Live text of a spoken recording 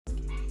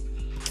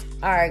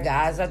All right,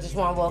 guys. I just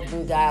want to welcome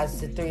you guys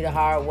to Three the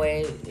Hard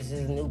Way. This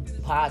is a new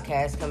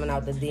podcast coming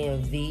out the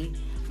DMV.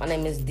 My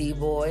name is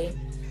D-Boy.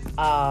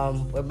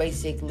 We're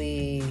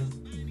basically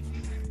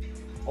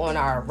on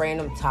our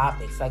random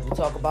topics. Like, we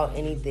talk about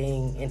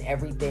anything and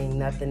everything.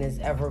 Nothing is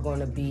ever going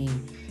to be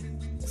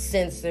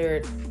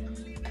censored.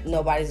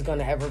 Nobody's going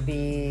to ever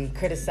be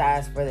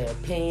criticized for their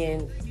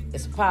opinion.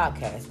 It's a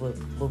podcast.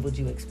 What would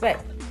you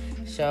expect?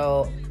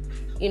 So,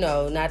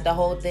 not the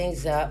whole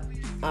thing's up.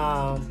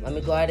 Let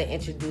me go ahead and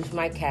introduce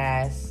my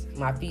cast,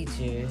 my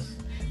features,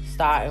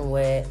 starting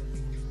with...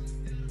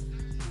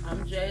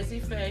 I'm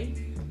Jazzy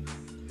Faye.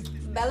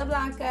 Bella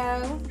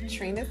Blanco.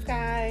 Trina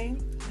Sky.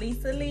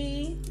 Lisa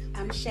Lee.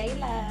 I'm Shay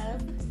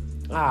Love.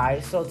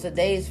 Alright, so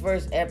today's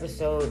first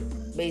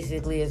episode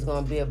basically is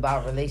going to be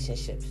about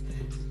relationships.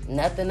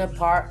 Nothing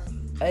apart,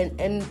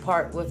 in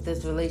part with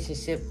this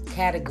relationship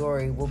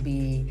category will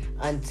be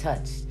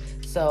untouched.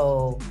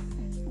 So,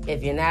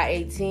 if you're not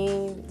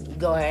 18,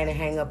 go ahead and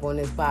hang up on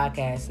this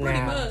podcast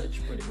now.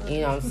 Pretty much.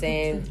 You know what I'm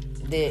saying?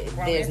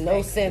 There's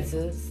no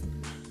censors.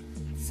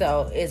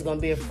 So, it's going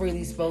to be a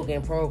freely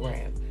spoken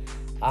program.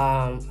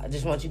 I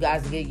just want you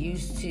guys to get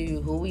used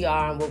to who we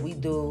are and what we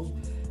do.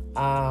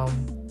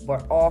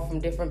 We're all from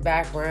different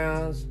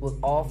backgrounds. We're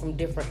all from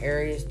different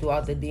areas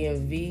throughout the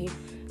DMV.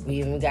 We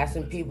even got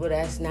some people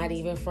that's not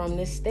even from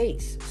the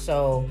States.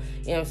 So,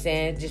 you know what I'm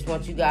saying? Just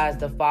want you guys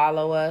to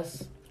follow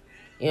us.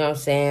 You know what I'm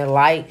saying?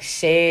 Like,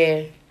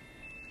 share,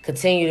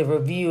 continue to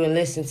review and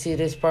listen to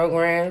this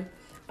program.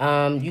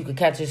 You can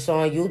catch us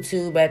on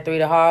YouTube at Three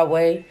the Hard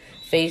Way,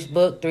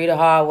 Facebook, Three the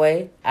Hard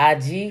Way,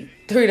 IG,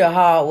 Three the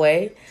Hard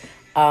Way.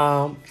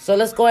 So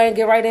let's go ahead and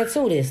get right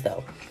into this,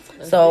 though.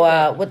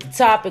 What the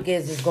topic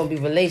is going to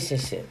be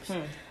relationships.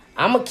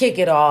 I'm going to kick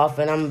it off,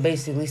 and I'm going to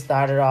basically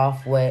start it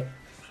off with,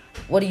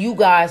 what do you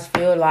guys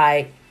feel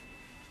like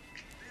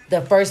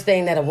the first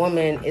thing that a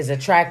woman is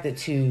attracted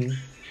to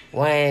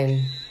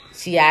when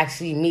she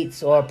actually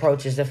meets or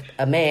approaches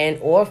a man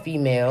or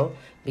female,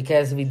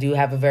 because we do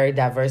have a very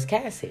diverse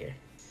cast here?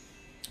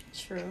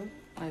 True.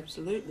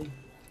 Absolutely.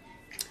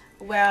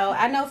 Well,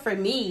 I know for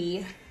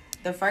me,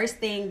 the first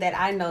thing that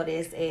I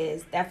notice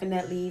is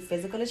definitely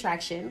physical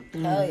attraction.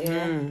 Oh,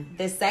 yeah.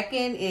 The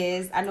second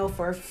is, I know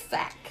for a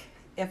fact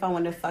if I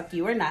want to fuck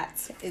you or not.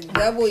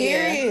 Double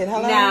Period.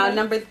 Hello. Now,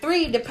 number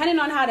 3, depending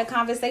on how the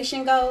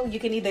conversation go, you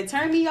can either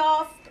turn me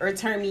off or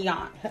turn me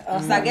on.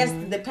 So I guess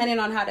depending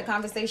on how the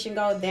conversation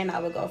go, then I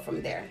would go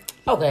from there.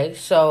 Okay,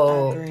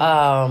 so,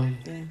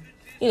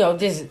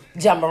 just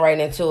jumping right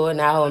into it,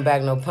 not holding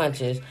back no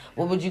punches.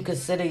 What would you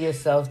consider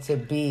yourself to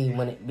be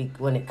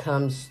when it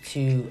comes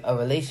to a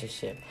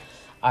relationship?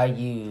 Are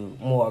you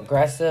more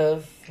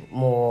aggressive,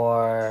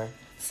 more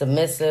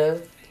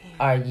submissive?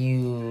 Are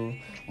you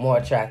more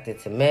attracted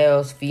to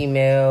males,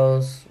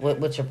 females?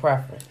 What's your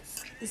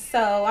preference?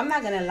 So I'm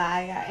not gonna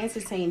lie, I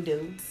entertain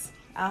dudes.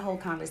 I'll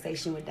hold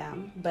conversation with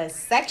them. But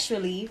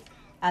sexually,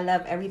 I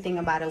love everything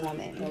about a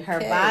woman. Okay. Her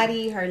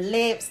body, her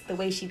lips, the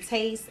way she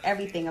tastes,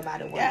 everything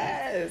about a woman.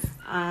 Yes.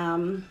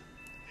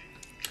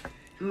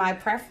 My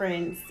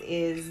preference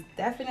is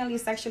definitely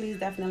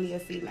a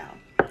female.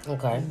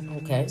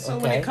 Okay. So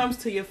when it comes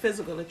to your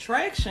physical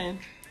attraction,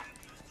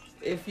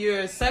 if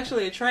you're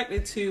sexually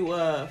attracted to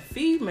a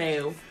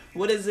female,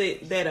 what is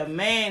it that a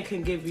man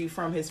can give you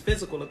from his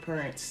physical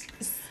appearance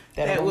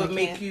that would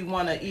make you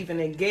want to even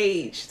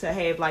engage to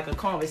have like a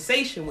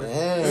conversation with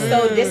him?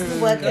 So this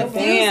is what confused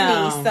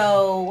me.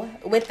 So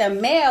with a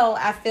male,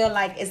 I feel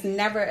like it's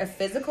never a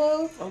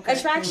physical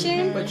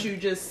attraction. But you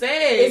just said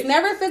it's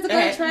never physical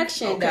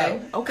attraction though.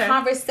 Okay.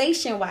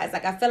 Conversation wise,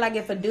 like I feel like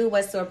if a dude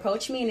was to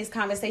approach me and his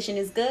conversation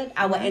is good,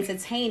 I would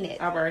entertain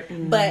it. All right.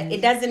 But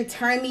it doesn't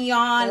turn me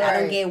on. I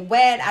don't get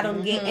wet. I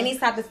don't get any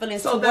type of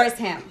feelings towards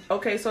him.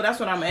 Okay, so that's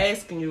what I'm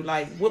asking you.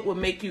 Like, what would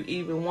make you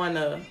even want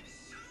to...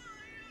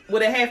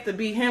 Would it have to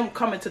be him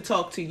coming to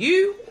talk to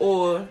you,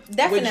 or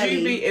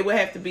definitely it would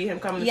have to be him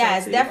coming to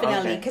talk to you? Yes,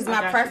 definitely, because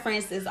my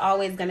preference is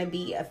always going to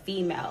be a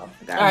female.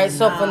 All right,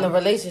 so from the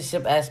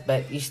relationship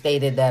aspect, you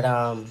stated that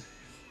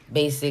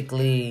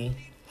basically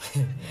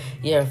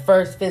you're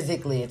first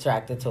physically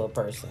attracted to a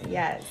person.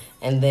 Yes.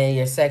 And then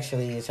you're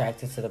sexually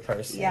attracted to the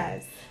person.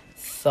 Yes.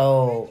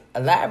 So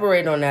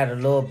elaborate on that a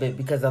little bit,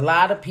 because a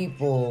lot of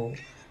people...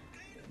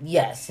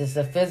 Yes, it's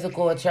a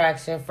physical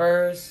attraction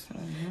first.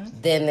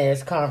 Then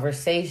there's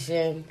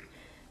conversation.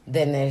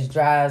 Then there's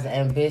drives,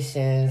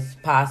 ambitions,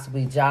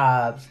 possibly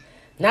jobs.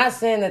 Not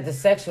saying that the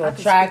sexual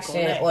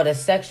attraction or the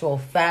sexual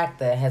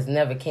factor has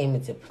never came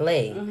into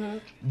play.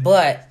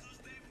 But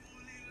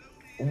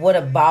what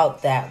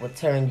about that would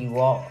turn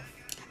you off?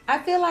 I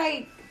feel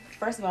like,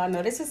 first of all,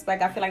 no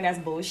disrespect. I feel like that's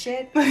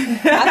bullshit. I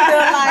feel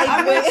like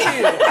I'm with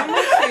you.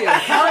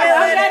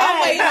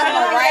 I'm waiting on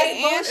the right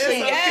answer.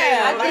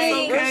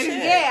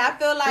 I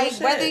feel like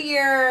whether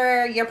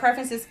your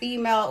preference is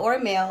female or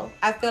male,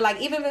 I feel like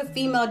even if a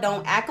female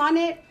don't act on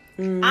it,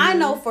 I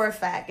know for a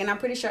fact, and I'm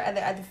pretty sure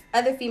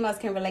other females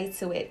can relate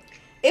to it.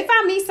 If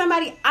I meet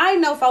somebody, I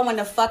know if I want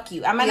to fuck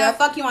you. I might not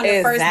fuck you on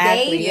the first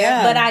date,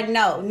 but I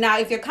know. Now,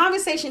 if your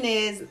conversation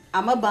is,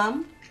 I'm a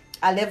bum,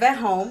 I live at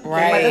home.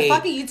 Right. Then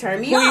motherfucker, you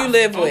turn me Who off. you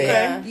live with?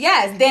 Okay.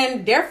 Yes,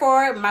 then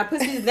therefore my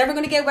pussy is never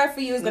gonna get wet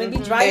for you. It's gonna be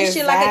dry as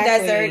shit like a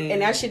Exactly. desert,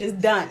 and that shit is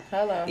done.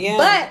 Hello. Yeah.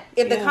 But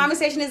if the Yeah.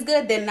 conversation is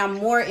good, then I'm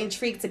more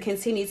intrigued to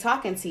continue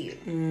talking to you.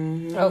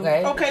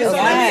 Okay. Okay, so let me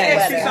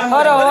Yes. ask you something.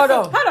 Hold on. Hold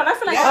on, I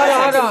feel like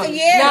Hold on.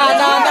 Yeah,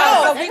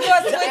 No. So no. we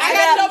gonna switch I it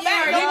got up. your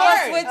back. We Don't gonna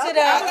worry. switch it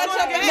I up. got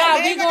your back. Nah,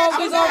 They we got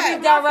gonna your be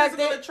back.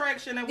 Physical directed.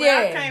 attraction and where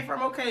I Yeah. came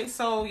from. Okay,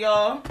 so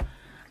y'all,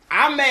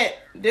 I met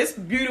this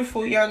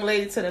beautiful young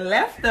lady to the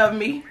left of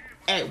me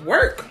at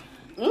work.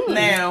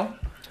 Now,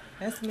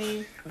 That's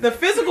me. the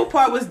physical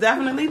part was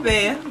definitely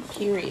there.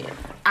 Period.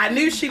 I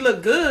knew she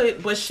looked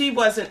good, but she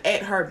wasn't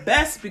at her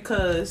best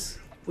because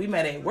we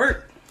met at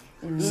work.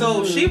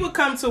 So she would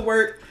come to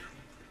work,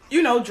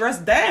 you know,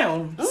 dressed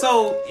down.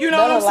 So, you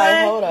know what I'm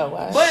saying? Hold up.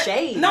 Wow. But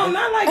Shade. no,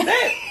 not like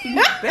that.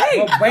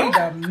 Babe, Wait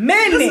a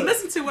minute.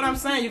 listen to what I'm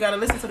saying. You gotta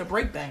listen to the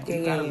breakdown.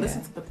 You gotta yeah.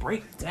 listen to the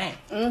breakdown.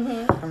 I'm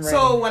ready.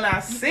 So when I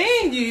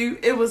seen you,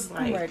 it was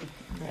like ready.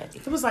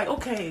 it was like,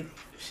 okay,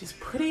 she's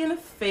pretty in the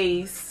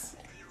face.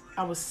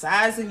 I was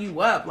sizing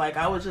you up, like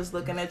I was just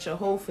looking at your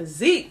whole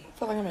physique. I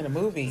feel like I'm in a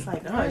movie. It's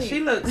like, oh,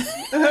 she looked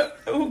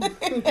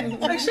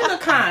like she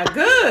looked kind of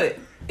good.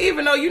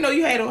 Even though, you know,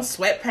 you had on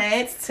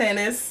sweatpants,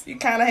 tennis, you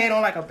kind of had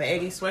on like a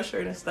baggy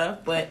sweatshirt and stuff,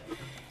 but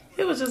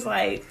it was just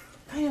like,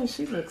 damn,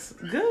 she looks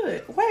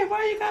good. Wait,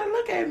 why you gotta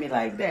look at me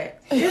like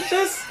that? It's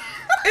just,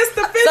 it's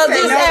the physical.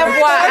 So just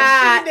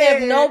FYI,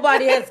 if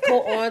nobody has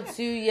caught on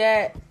to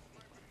yet,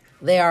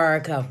 they are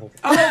a couple.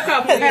 A whole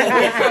couple. We're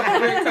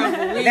a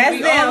couple. We That's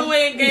all them. the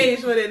way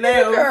engaged with it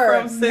now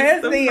from since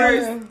That's the them.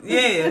 first.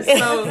 Yeah.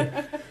 So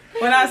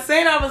when I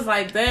seen her, I was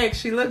like, dang,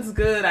 she looks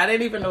good. I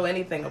didn't even know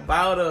anything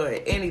about her or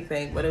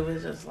anything, but it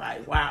was just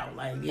like, wow,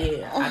 like,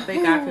 yeah, I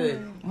think I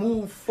could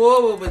move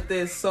forward with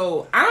this.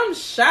 So I'm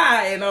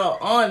shy in all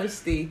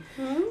honesty.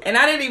 And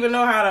I didn't even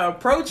know how to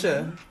approach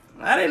her.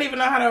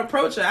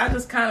 I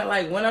just kind of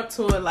like went up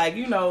to her like,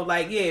 you know,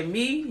 like, yeah,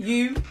 me,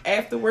 you,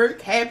 after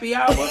work, happy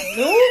hour.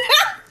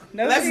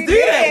 No, Let's she do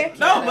that. did.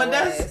 No, but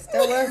that's.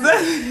 No,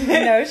 she did.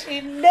 Yes, she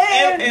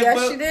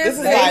did. This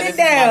is Lay why it this is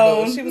my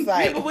down. boo. She was Yeah,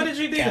 like, but what did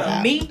you do? Get though?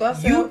 out. Me,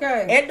 That's you,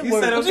 okay. at the You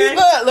work. said She's okay.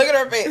 good. Look at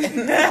her face.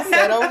 I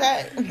said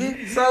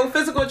okay. So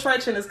physical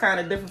attraction is kind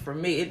of different for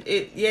me.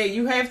 Yeah,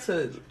 you have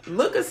to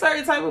look a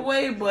certain type of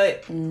way,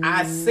 but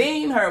I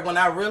seen her when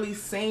I really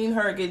seen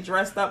her get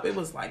dressed up. It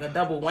was like a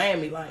double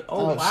whammy. Like,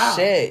 oh, wow,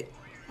 shit.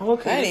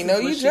 okay, I didn't know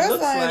you dressed like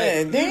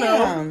that. You know.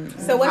 Damn.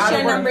 So what's I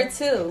your don't number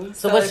two?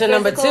 So what's your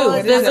number two? physical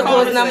is Physical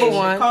is number Conversation.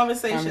 one.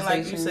 Conversation,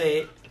 like you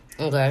said.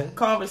 Okay.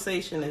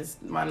 Conversation is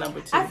my number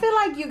two. I feel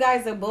like you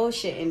guys are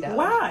bullshitting though.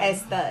 Why?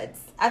 As studs.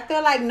 I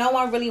feel like no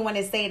one really want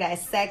to say that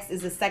sex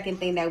is the second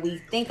thing that we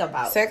think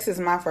about. Sex is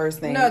my first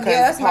thing. No, yeah, because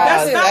that's my- pause,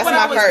 That's not that's what I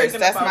my was first. thinking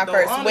That's about, my though,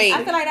 first. honestly. Wait,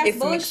 I feel like that's it's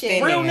bullshit. mixed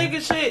in Real there.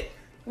 nigga shit.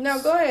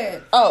 No, go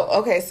ahead. Oh,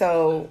 okay.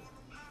 So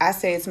I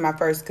say it's my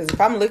first because if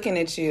I'm looking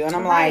at you and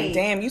I'm Right. like,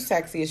 damn, you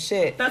sexy as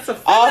shit. That's a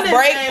Off feminine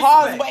break,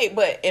 pause, aspect. wait.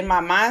 But in my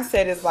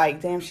mindset, it's like,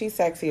 damn, she's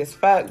sexy as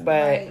fuck. But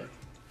Right.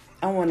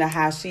 I wonder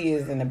how she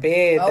is in the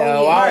bed, Oh,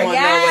 though. yeah. I want to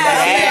know what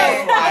that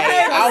Yes. ass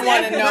like. I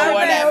want to know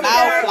what that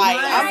mouth like.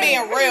 I'm Right.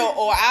 being real,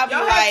 or I'll be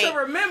Y'all like, have to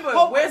remember,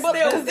 Hope- we're but-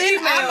 still but then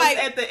females I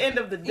might- at the end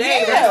of the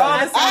day. yeah,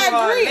 regardless of our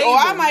I agree. Or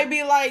I label. might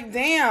be like,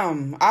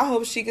 damn, I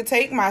hope she could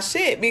take my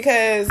shit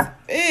because,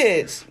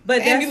 bitch, But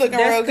damn, you looking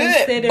real that's good.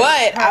 considered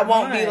But I her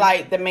won't be mind.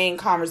 like, the main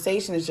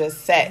conversation is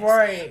just sex.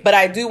 Right. But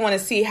I do want to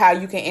see how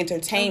you can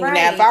entertain me.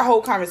 Now, Right. if our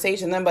whole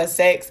conversation nothing but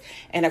sex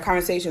and the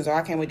conversations are,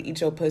 I can't wait to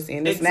eat your pussy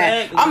and this and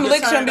Exactly. that, I'm You're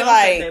literally turned be off at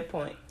like, that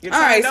point. You're all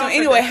right, turned so off at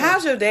anyway, that how's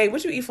point. your day?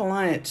 What you eat for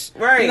lunch?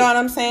 Right. You know what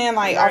I'm saying?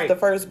 Like Right. off the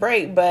first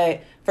break.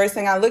 But first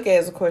thing I look at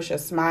is, of course, your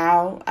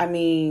smile. I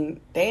mean,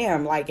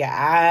 damn, like your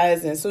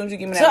eyes. And as soon as you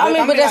give me that So I look,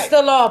 mean, I'm but be that's like,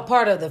 still all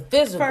part of the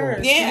physical.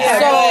 First. Yeah.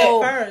 So,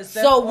 but first,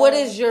 that's so what all.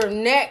 is your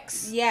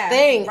next Yeah,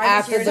 thing right,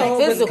 after your the next- So it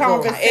was physical?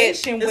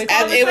 conversation It's with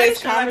conversation, it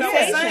was like I was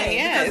conversation. saying,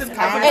 Yeah, because it's if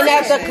a conversation. And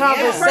at the If a person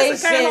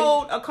conversation- can't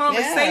hold a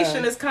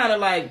conversation, Yeah. it's kind of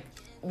like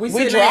we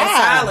We sit there in dry.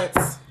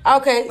 silence.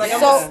 Okay, Like, I'm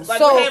so just, like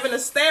so we're having a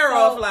stare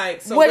off.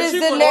 Like, so what what is you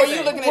the gonna next? say?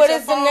 you looking at What your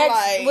is the phone next?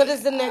 like, What is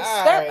the next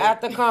all step right.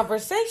 after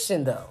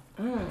conversation though?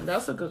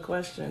 That's a good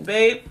question,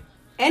 babe.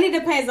 And it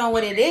depends on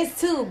what it is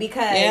too,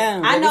 because Yeah, I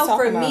what we know for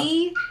talking about?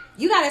 me,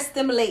 you gotta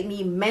stimulate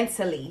me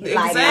mentally.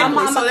 Like Exactly.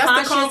 I'm So a that's the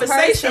conscious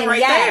conversation person, right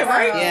yes. there,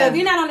 right? So Yeah. if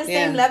you're not on the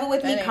same Yeah. level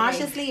with me That ain't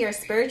consciously or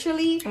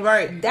spiritually,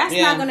 Right. that's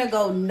Yeah. not gonna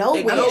go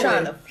nowhere. I'm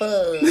trying to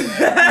fuck.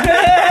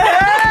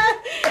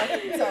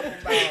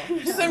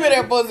 Send me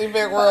that pussy pic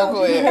real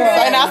quick. Say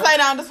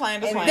down, just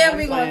playing, just And playing. then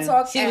we gonna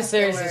talk. She was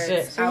serious as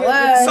afterwards. shit. I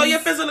was. So your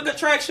physical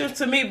attraction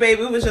to me,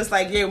 baby, was just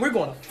like, yeah, we're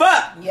gonna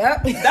fuck.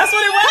 Yep. That's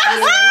what it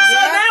was. So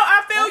now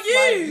I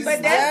feel used.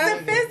 But that's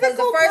the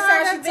physical the first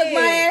part time of she took it.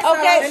 my ass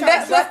Okay, out,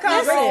 that's what-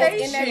 conversation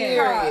listen. in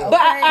that car.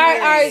 But okay? all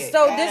right.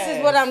 So this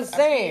is what I'm Yes,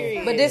 saying.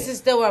 But period. this is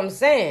still what I'm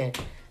saying.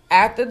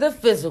 After the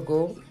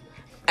physical,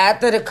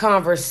 after the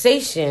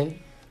conversation,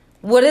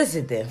 what is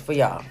it then for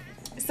y'all?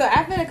 So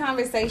after the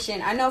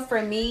conversation, I know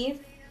for me,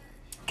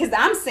 because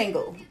I'm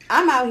single.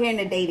 I'm out here in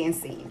the dating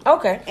scene.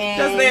 Okay. And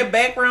Does their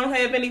background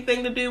have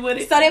anything to do with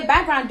it? so their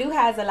background do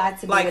has a lot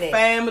to do Like with it.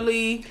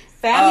 family.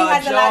 Family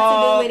has job, a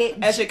lot to do with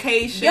it.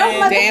 Education. Your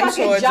Damn motherfucking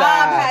sure job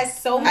job.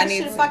 has so I much need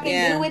to to- fucking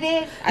yeah. do with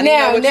it. I need to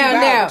know what you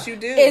got, what you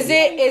do. Is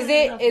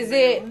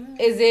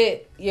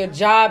it your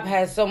job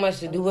has so much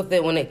to do with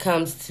it when it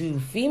comes to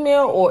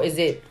female, or is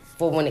it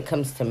for when it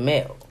comes to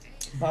male?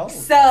 Both.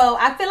 So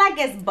I feel like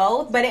it's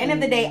both, but at the end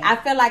of the day, I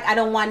feel like I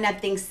don't want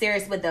nothing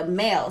serious with a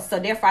male, so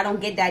therefore I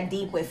don't get that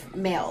deep with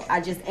male. I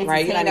just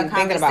Right, you're entertain not a even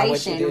thinking about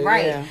what you conversation, do,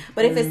 right? yeah.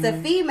 But if it's a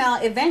female,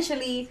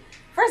 eventually.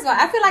 First of all,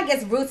 I feel like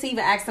it's rude to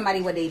even ask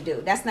somebody what they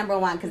do. That's number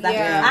one. Because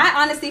Yeah.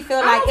 I honestly feel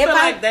I like don't if feel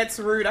I like that's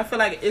rude. I feel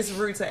like it's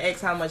rude to ask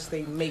how much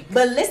they make.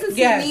 but listen to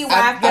Yes, me, why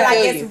I feel I like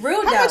feel it's you.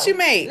 rude. How though. much you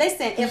make?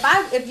 Listen, if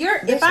I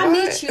right.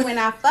 meet you and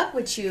I fuck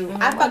with you,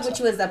 I fuck with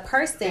you as a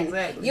person.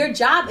 Exactly. Your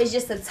job is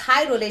just a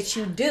title that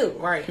you do,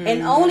 Right.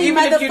 And only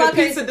Even motherfuckers. if you're the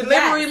pizza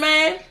delivery yes,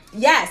 man.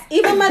 yes,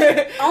 even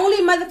only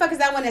motherfuckers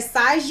that want to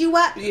size you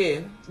up. Yeah.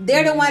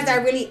 They're the ones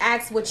that really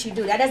ask what you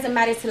do. That doesn't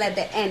matter till at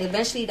the end.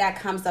 Eventually, that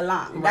comes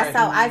along. That's Right.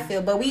 how I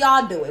feel. But we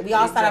all do it. We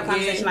all start our Yeah.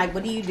 conversation like,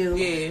 "What do you do?"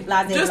 Yeah.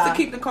 Blah, blah, Just blah. to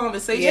keep the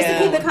conversation. Just to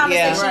keep the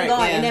conversation Right,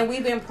 going, yeah. and then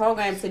we've been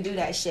programmed to do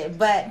that shit.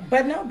 But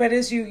But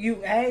it's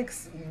you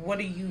ask, what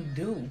do you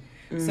do?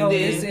 So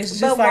Yeah. it's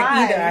just But like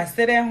why? either I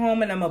sit at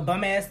home and I'm a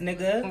bum ass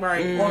nigga,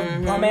 Right. or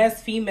bum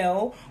ass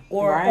female,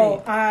 or Right.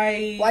 oh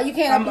I. Why you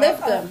can't I'm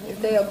uplift them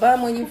if they a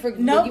bum when you forget?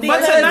 No, But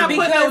because, to not put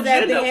no because at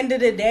the gender- end of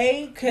the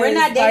day, 'cause We're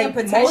not dating like,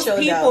 potential, most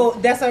people, though.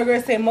 that's what I'm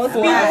gonna say. Most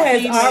people Right.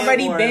 has Female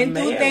already or been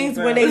male, through things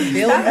bro. where they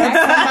build up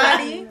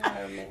somebody.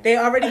 They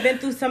already been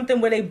through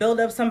something where they build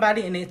up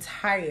somebody and they're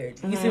tired.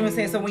 You see what I'm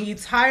saying? So when you're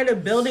tired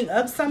of building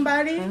up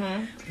somebody,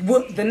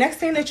 the next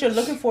thing that you're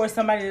looking for is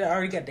somebody that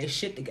already got their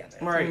shit together.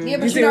 Right. Yeah, You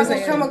but see you're what not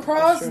I'm gonna come saying?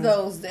 across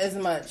those as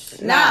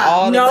much. Not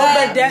all the No,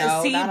 time. but that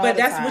No, see, not all but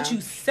the that's time. what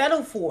you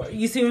settle for.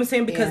 You see what I'm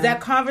saying? Because Yeah.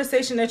 that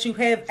conversation that you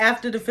have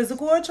after the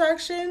physical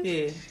attraction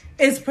Yeah.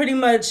 is pretty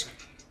much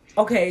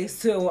okay.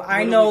 So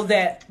I know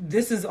that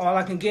this is all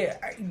I can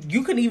get.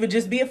 You could even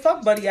just be a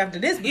fuck buddy after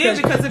this. Yeah,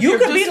 because if you you're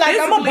could be just like,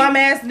 I'm a physically- bum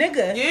ass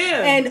nigga,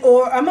 Yeah. and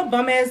or I'm a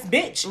bum ass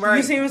bitch. You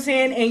Right. see what I'm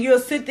saying? And you'll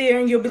sit there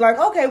and you'll be like,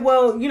 okay,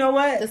 well, you know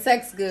what? The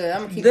sex good.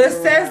 I'm gonna keep The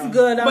it sex around.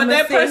 good. I'm But gonna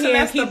that sit person here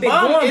and that's keep the it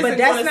bum going. isn't But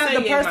that's gonna not say,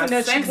 the "Yeah, person my that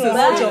you sex can is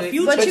want good." your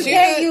future. But you But you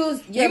can't could- use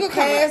you your could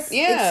come up- past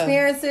yeah.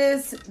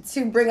 experiences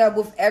to bring up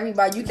with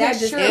everybody. You can't That's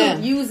just true.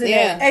 keep using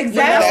Yeah. it.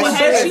 Exactly. That's what But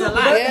happens you- a lot.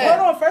 but Yeah.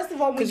 hold on. First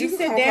of all, when 'Cause you you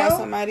sit can come across down,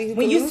 somebody who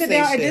when can you lose sit they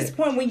down at shit. this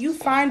point, when you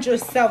find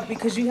yourself,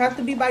 because you have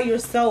to be by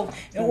yourself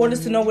in order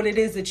to know what it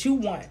is that you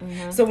want.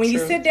 So when you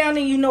True. sit down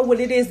and you know what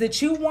it is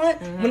that you want,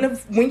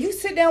 when you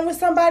sit down with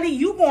somebody,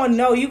 you gonna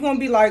know. You're gonna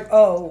be like,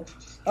 oh.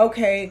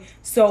 Okay,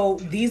 so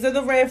these are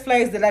the red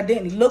flags that I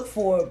didn't look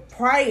for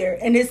prior,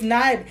 and it's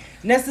not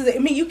necessary. I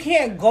mean, you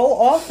can't go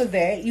off of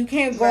that. You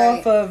can't go Right.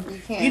 off of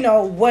You can't. you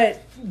know what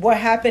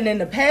happened in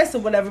the past or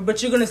whatever.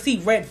 But you're gonna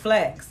see red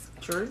flags.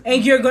 True.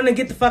 And you're gonna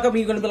get the fuck up and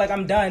you're gonna be like,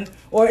 I'm done.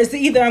 Or it's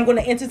either I'm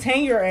gonna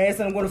entertain your ass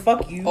and I'm gonna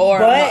fuck you. Or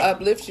but I'm gonna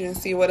uplift you and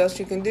see what else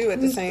you can do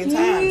at the same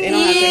time. It don't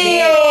have to be.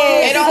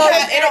 Yeah. It don't So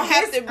have. It don't at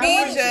have this to be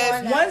point,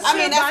 just. once I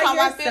mean, you're that's by how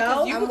I feel. 'Cause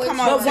yourself, you I'm can with come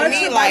you. up But to once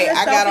me you're by like I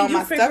yourself got all and you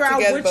my figure stuff out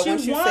together. what But you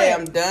once you want. say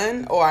I'm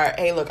done, or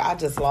hey, look, I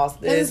just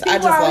lost this. I people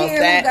just out lost here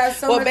who that. got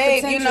so Well, much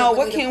babe, you know potential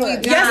what for can you we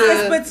to do? put. yes, to-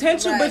 it's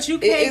potential, Right. but you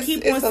can't It's-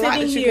 keep it's on a lot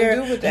sitting that you can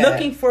do here with that.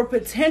 looking for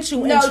potential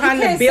No, and you trying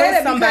to can't say build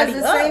that somebody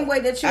because the up. same way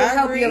that you'll I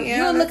help agree, your, yeah,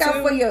 you'll look that out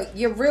too. for your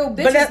real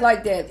bitches But that-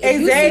 like that.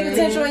 If you Exactly. see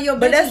potential in your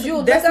But bitches,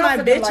 you'll that's look my out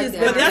for them bitches, like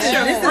that. But that's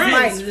your This is friends. my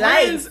Friends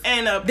life.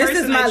 and a This is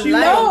person my that you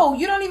life. know. No,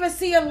 you don't even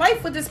see a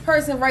life with this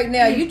person right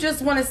now. You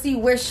just want to see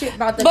where shit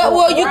about to But go.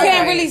 well, you right.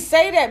 can't really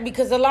say that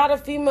because a lot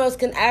of females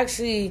can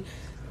actually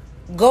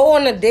go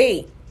on a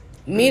date,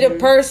 meet a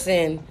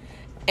person,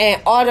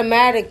 and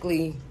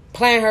automatically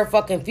plan her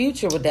fucking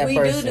future with that We do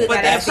person. do But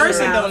that That's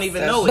person true. don't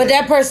even know But it.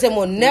 that person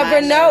will never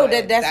Not know know that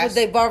it. that's what That's-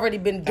 they've already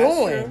been that's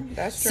doing. true.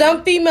 That's true.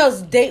 Some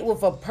females date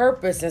with a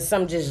purpose and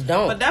some just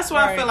don't. But that's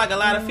why I feel like a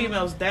lot of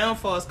females'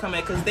 downfalls come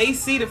at because they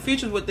see the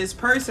future with this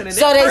person, and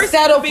So this they person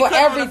settle be for put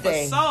on a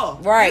everything.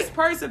 facade. Right. This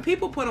person,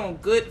 people put on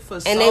good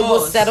facades, and they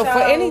will settle for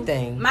So,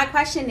 anything. My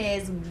question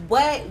is,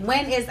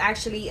 when is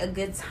actually a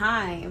good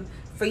time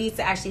for you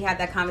to actually have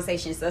that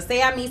conversation? So say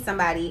I meet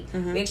somebody,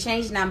 we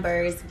exchange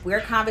numbers,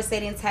 we're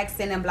conversating,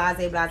 texting, and blah,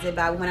 blah, blah,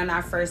 blah. We went on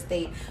our first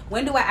date.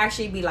 When do I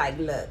actually be like,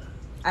 look,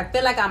 I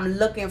feel like I'm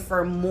looking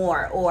for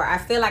more, or I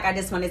feel like I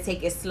just want to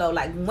take it slow?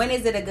 Like, when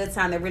is it a good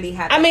time to really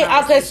have? I that mean, okay,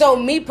 conversation? so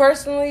me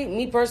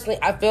personally,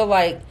 I feel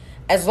like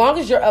as long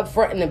as you're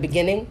upfront in the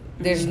beginning,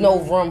 there's no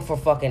room for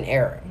fucking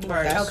error.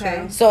 Right.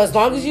 Okay. So as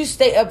long as you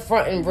stay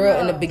upfront and real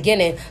in the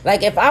beginning,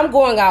 like if I'm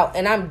going out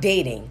and I'm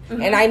dating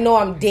and I know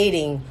I'm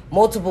dating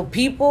multiple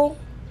people,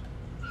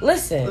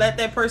 listen. Let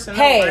that person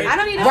know. Hey, right? I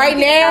don't need to right fucking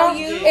now, tell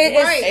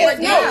you. Right, it's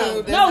but no,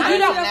 no, no, I you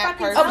don't don't. need to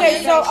fucking Okay, tell Okay,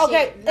 you so that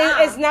okay, shit.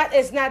 Nah.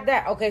 it's not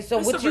that. Okay, so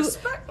It's what a you?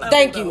 respect level,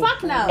 Thank though. you.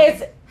 Fuck no.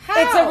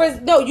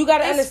 No, you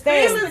gotta It's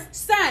understand. feelings.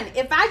 Son,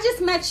 if I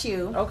just met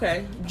you,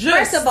 Okay.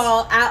 first of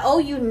all, I owe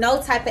you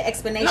no type of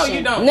explanation. No,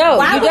 you don't. No,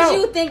 Why you would don't.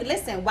 you think?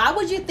 Listen, why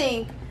would you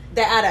think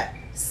that out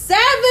of 7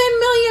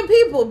 million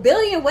people,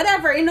 billion,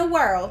 whatever in the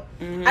world,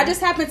 I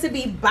just happen to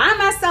be by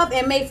myself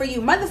and made for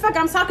you. Motherfucker,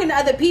 I'm talking to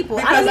other people.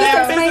 I don't need to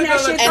explain that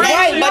shit. And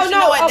Right. but you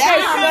know what? Okay, That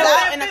comes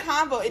so- out in a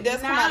combo. It does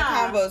come out of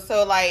combo.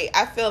 So, like,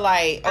 I feel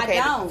like,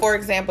 okay, for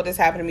example, this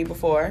happened to me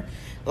before.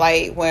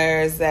 Like,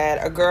 whereas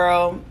that a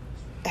girl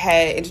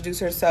had introduced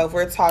herself.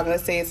 We're talking,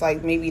 let's say it's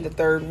like maybe the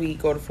 3rd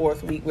week or the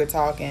 4th week we're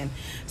talking.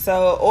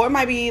 So, or it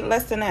might be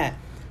less than that.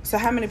 So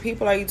how many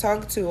people are you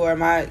talking to? Or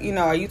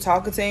are you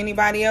talking to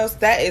anybody else?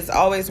 That is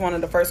always one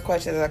of the first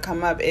questions that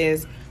come up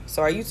is,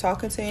 so are you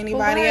talking to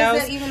anybody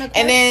else?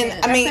 And then,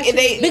 I mean, because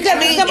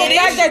the simple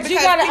fact that you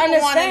gotta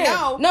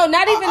understand. No,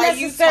 not even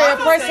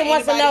necessarily. A person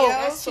wants to know.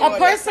 A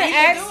person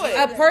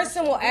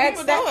will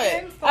ask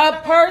that.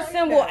 A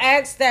person will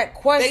ask that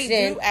question.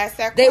 They do ask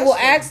that question. They will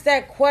ask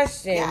that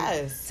question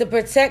to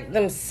protect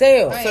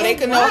themselves, so they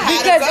can know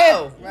how to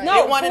go.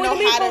 They want to know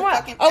how to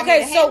fucking.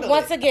 Okay, so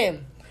once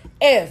again,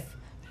 if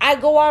I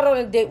go out on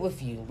a date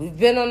with you, we've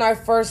been on our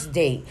first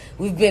date,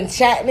 we've been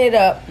chatting it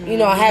up,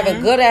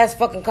 having good ass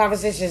fucking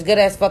conversations, good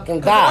ass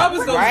fucking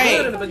vibes. It goes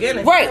good in the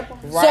beginning. Right.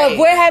 So if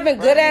we're having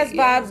good ass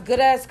vibes, good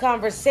ass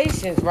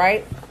conversations,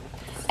 right?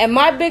 And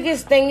my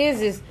biggest thing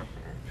is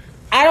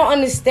I don't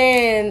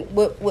understand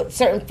with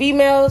certain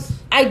females.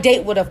 I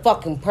date with a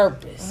fucking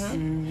purpose.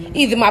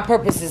 Either my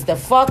purpose is to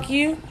fuck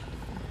you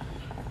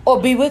or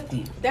be with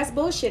you. That's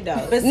bullshit,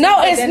 though.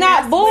 No, it's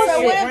not bullshit.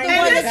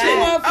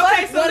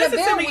 Okay, so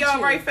listen to me,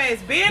 y'all, right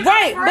fast.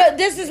 Right, but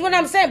this is what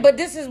I'm saying. But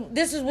this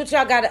is what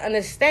y'all gotta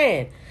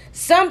understand.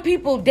 Some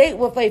people date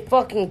with a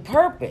fucking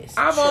purpose.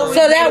 So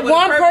that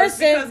one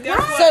person.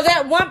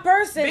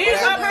 Being a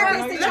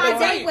purpose that y'all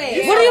date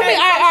with. What do you mean?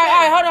 All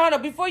right, hold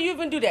on. Before you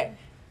even do that,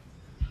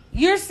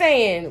 you're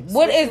saying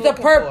what is the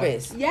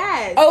purpose?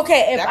 Yes.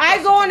 Okay, if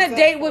I go on a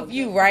date with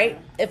you, right?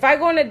 If I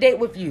go on a date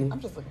with you, I'm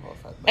just looking for a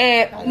fuck.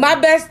 and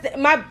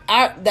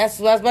that's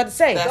what I was about to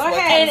say. Go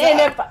ahead.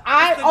 And if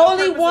I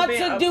only want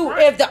to do,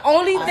 if the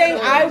only thing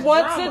I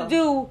want to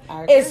do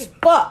is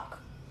fuck,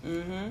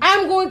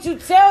 I'm going to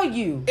tell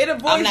you.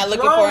 I'm not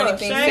looking for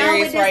anything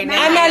serious right now.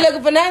 I'm not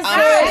looking for nothing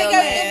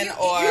serious. You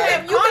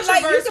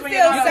can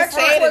feel sexual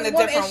say it in towards a women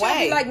different and she'll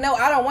way. be like, no,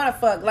 I don't want to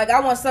fuck. Like,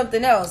 I want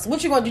something else.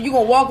 What you gonna do? You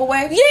gonna walk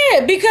away?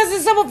 Yeah, because the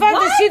simple fact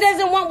that she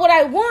doesn't want what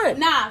I want.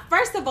 Nah,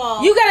 first of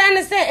all, You gotta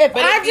understand, if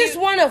I just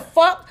want to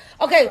fuck.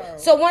 Okay,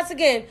 so once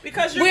again,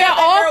 we are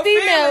all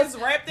females.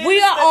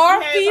 We are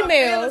all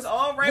females.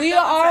 We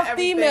are all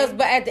females,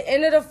 but at the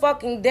end of the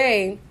fucking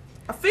day,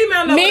 a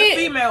female knows what a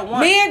female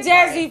wants. Me and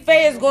Jazzy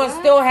Faye is going to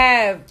still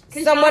have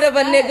somewhat of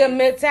a nigga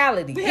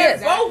mentality.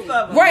 Yes, both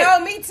of them. Right.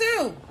 No, me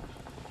too.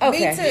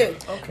 Okay. Me too.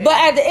 Okay. But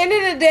at the end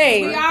of the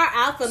day, we are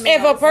alpha males.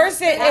 if a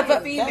person,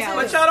 female,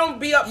 but y'all don't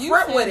be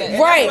upfront with it.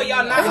 right? That's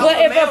y'all not But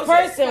if a males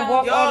person at.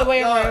 walk all the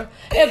way around,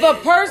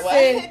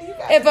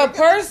 if a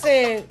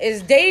person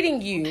is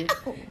dating you,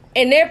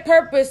 and their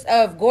purpose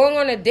of going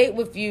on a date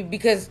with you,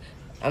 because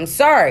I'm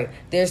sorry,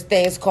 there's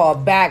things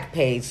called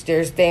Backpage,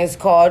 there's things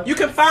called You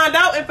can find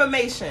out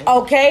information.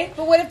 Okay.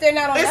 But what if they're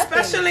not on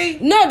Especially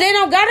nothing? No, they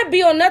don't gotta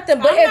be on nothing.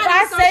 But if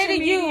I say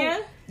to you,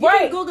 you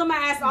can Google my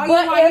ass all you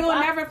want, you will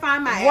never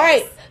find my ass.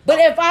 Right. But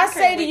if I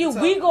say to you,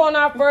 we go on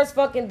our first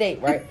fucking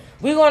date, right?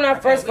 We go on our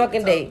first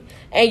fucking date.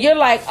 And you're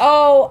like,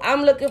 oh,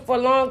 I'm looking for a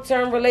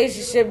long-term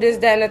relationship, this,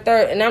 that, and the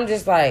third. And I'm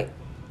just like,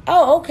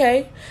 oh,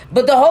 okay.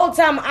 But the whole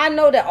time I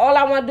know that all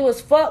I want to do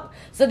is fuck.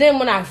 So then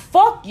when I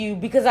fuck you,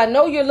 because I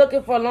know you're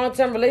looking for a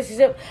long-term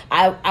relationship,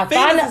 I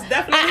find out,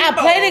 I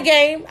play the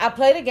game. I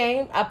play the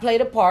game. I play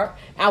the part.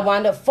 I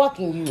wind up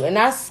fucking you. And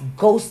I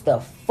ghost the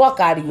fuck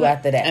out of you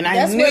after that. And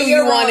I knew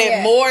you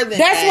wanted more than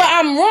that's that. where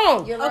I'm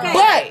wrong.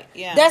 Okay.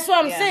 But that's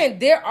what I'm saying.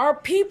 There are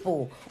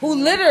people who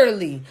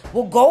literally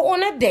will go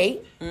on a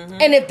date,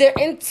 and if their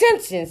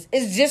intentions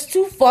is just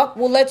to fuck,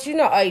 will let you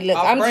know, hey, look,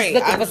 I'm just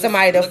looking for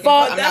somebody to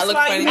fuck. I'm not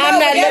looking for anything. I'm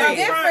not There's a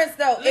looking. difference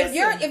though. If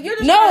you're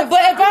just No, but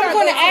if I'm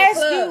going gonna ask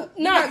you,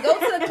 go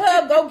to the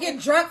club, go get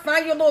drunk,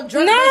 find your little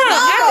drunk. No, bitch.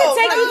 I can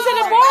take you to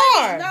the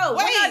bar. No,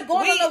 Wait, we're not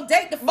going on no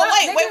date to fuck. But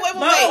wait. We're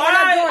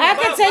not doing I that.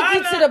 can take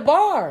you to the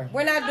bar.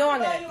 We're not doing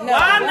that. No.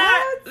 Why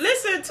not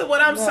listen to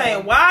what I'm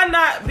saying? Why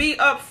not be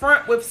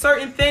upfront with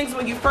certain things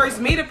when you first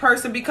meet a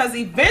person? Because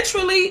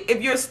eventually,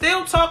 if you're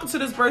still talking to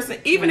this person,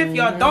 even if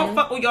y'all don't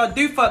fuck or y'all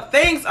do fuck,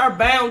 things are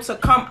bound to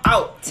come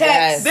out.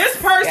 Text. This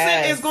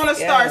person is gonna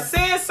start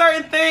saying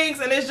certain things,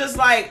 and it's just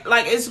like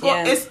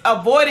it's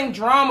avoiding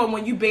drama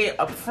when you be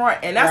upfront,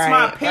 and that's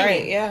my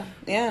opinion. Right,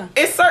 yeah.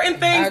 It's certain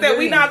things that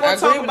we not gonna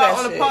talk about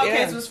on the shit,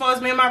 podcast. As far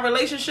as me and my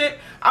relationship,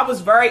 I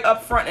was very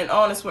upfront and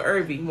honest with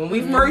Irvy. When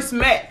we first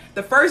met,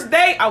 the first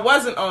day I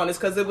wasn't honest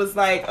because it was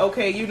like,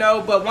 okay,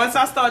 but once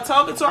I started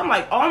talking to her, I'm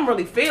like, oh, I'm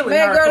really feeling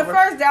Man, her. girl, the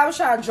first day I was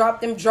trying to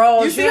drop them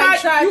drawers. You see how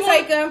try you to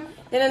take them.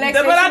 Then the next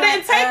but day I she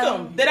didn't like, take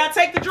them. Did I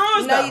take the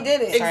drawers? No, though? you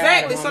didn't.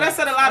 Exactly. So that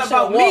said a lot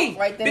about should've me walked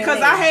right then and because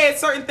there. I had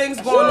certain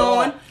things going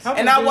on,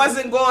 and I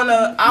wasn't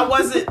gonna.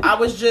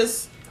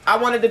 I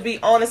wanted to be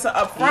honest and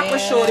upfront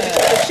with Shorty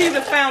because if she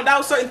even found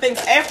out certain things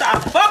after I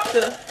fucked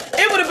her,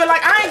 it would have been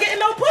like, I ain't getting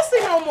no pussy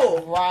no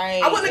more.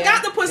 Right. I wouldn't have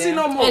got the pussy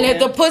no more. And if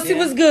the pussy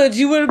was good,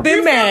 you would have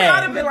been mad.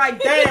 I'd have been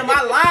like, damn,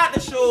 I lied to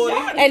Shorty.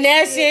 And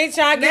now she ain't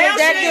trying to get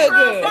that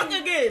good. Fuck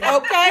again.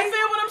 Okay. You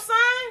feel what I'm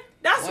saying?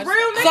 That's real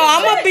nigga. So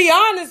I'm gonna be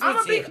honest with you. I'm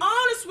gonna be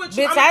honest with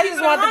you. Bitch, I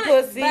just want the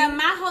pussy. But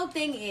my whole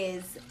thing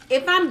is,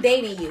 if I'm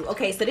dating you,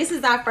 okay, so this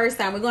is our first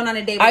time. We're going on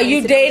a date. Are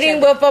you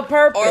dating with a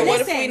purpose? Or what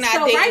if we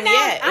not dating right now,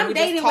 yet? I'm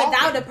dating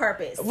without a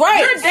purpose.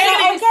 Right. You're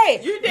dating, okay.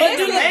 You But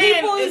do dating the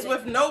people is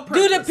with no purpose.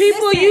 Do the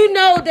people you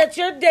know that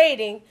you're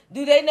dating?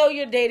 Do they know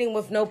you're dating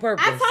with no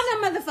purpose? I told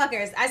them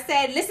motherfuckers. I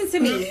said, listen to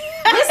me.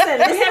 Listen to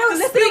what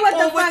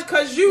the fuck.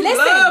 Because you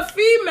love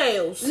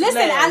females.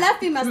 Listen, I love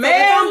females. Males, so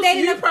if I'm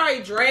dating you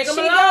probably drag them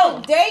she along.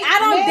 don't date. I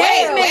don't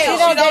date males. She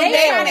don't They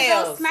date trying to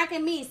go males.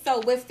 smacking me.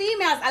 So with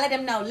females, I let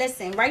them know.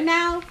 Listen, right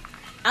now,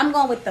 I'm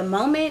going with the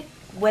moment.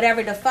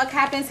 Whatever the fuck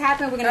happens. We're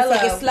gonna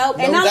take it slow.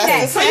 And I'm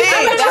that.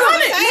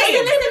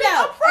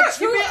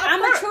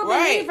 I'm a true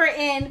believer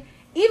in.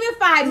 Even if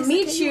I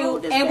meet you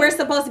and we're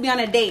supposed to be on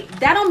a date,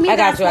 that don't mean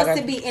that I'm supposed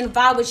to be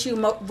involved with you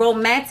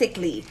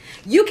romantically.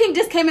 You can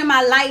just come in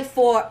my life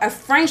for a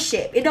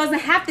friendship. It doesn't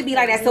have to be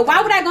like that. So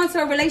why would I go into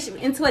a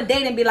relationship, into a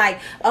date and be like,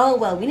 oh,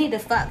 well, we need to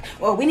fuck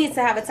or we need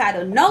to have a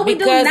title? No, we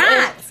do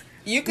not.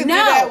 You can do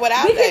that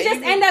without we that. can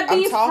just end up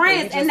being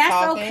friends, and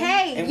that's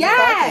okay.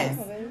 Yes.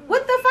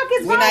 What the fuck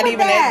is wrong with that? We're not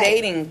even at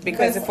dating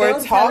because if we're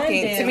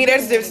talking, to me,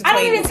 there's a difference between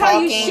I don't even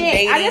tell you talking,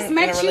 shit. I just dating,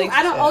 met you.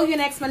 I don't owe you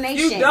an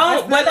explanation. You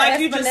don't, but like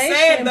you just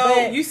said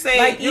though, you say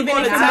like you're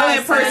going to tell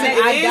that person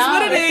it is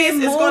what it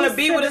is. It's going to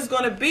be what it's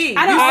going to be.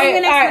 I don't owe you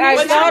an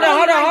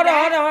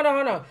explanation.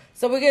 Hold on.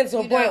 So we're getting to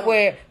a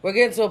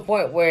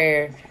point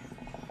where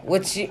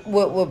what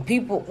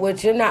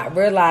you're not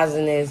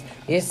realizing is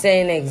you're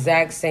saying the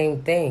exact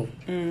same thing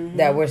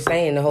that we're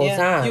saying the whole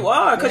time. You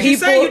are, because you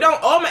say you don't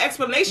owe them an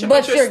explanation,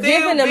 but you're still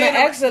giving them an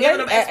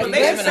explanation.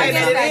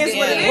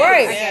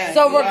 Right.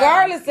 So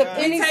regardless of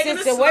any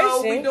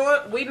situation,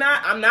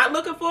 I'm not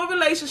looking for a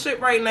relationship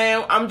right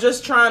now. I'm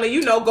just trying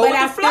to, go with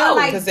the flow.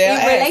 Like in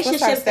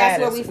relationships, that's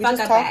where we fuck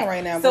up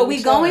at. So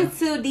we go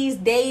into these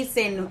dates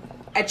and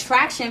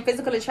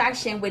physical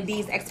attraction with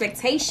these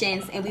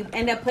expectations, and we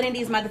end up putting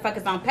these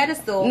motherfuckers on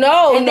pedestal.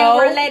 Then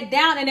we're let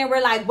down, and then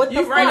we're like, what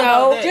the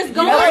fuck? Just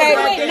going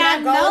through it,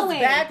 not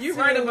knowing. You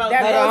right about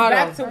that. That goes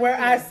back to where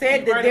I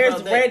said that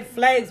there's red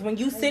flags. When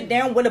you sit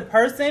down with a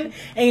person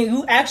and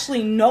you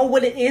actually know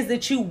what it is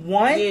that you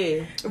want,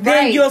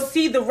 then you'll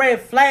see the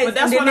red flags, but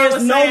that's and then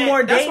there's no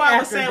more dating. That's why I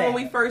was saying when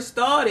we first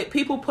started,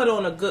 people put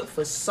on a good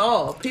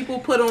facade. People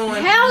put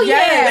on hell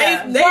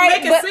yeah. They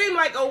make it seem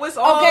like, oh, it's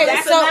all this and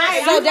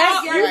that. So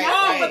that's but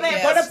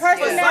a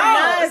person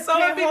that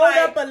can't hold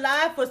up a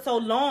lie for so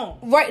long.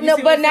 Right, no,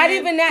 but not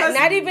even that.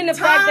 Not even the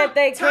fact that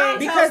they can't.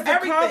 Because the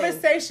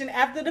conversation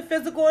after the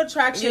physical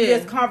attraction,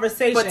 there's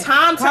conversation. But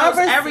time tells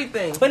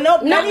everything. But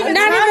not even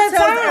time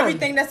tells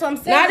everything. That's what I'm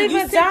saying. Not when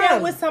even you sit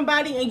down with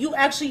somebody and you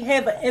actually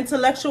have an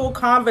intellectual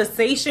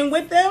conversation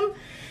with them,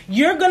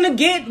 you're gonna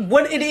get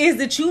what it is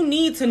that you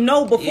need to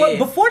know before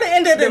the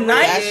end of the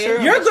night.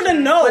 You're gonna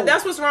know. But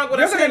that's what's wrong with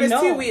us saying is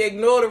too. We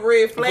ignore the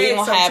red flags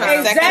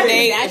sometimes.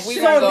 Exactly. That's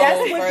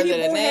what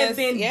people have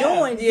been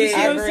doing. You see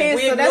what I'm saying?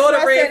 So that's why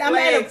I said I'm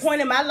at a point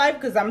in my life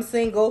because I'm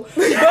single.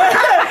 Hey,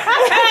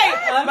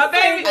 my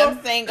baby,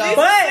 I'm single.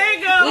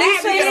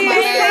 Lisa Lee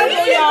is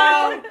single,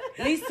 y'all.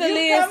 Lisa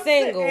Lee is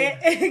single.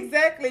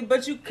 Exactly,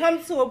 but you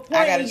come to a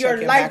point in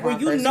your life where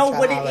you know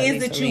what it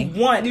is that you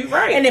want.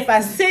 And if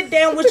I sit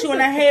down with you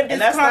and I have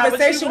this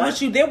conversation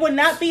with you, there will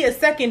not be a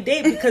second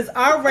date because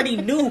I already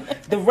knew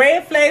the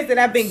red flags that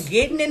I've been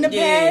getting in the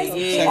past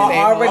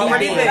are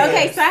already there.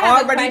 Okay, so I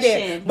have a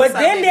question. But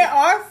then there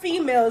are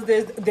females,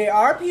 there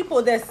are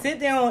people that sit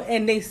down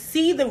and they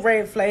see the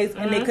red flags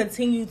and they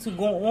continue to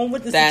go on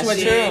with the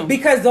situation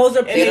because those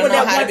are people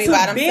that want to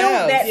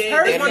build that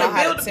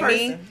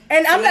person.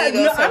 And I'm not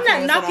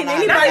knocking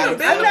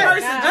anybody.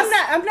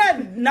 I'm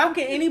not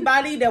knocking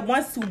anybody that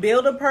wants to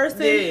build a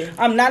person.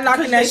 I'm not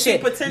knocking that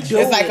shit.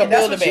 It's like a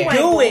build a bear.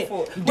 Do it.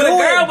 With a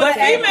girl, with a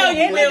female,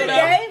 you build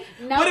up.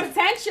 No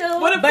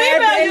potential. With a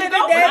female, you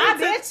go.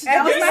 Bitch,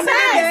 I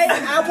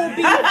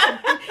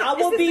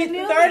will be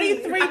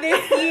 33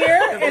 this year,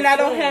 and I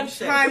don't have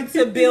time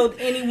to build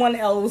anyone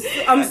else.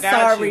 I'm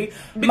sorry.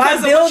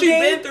 Because of what you've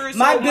been through so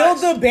much.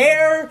 Build a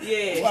bear.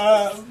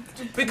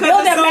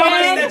 Because there's so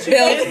much that you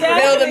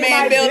build a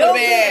man, build a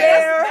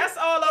bear. That's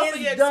all over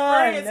your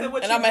experience and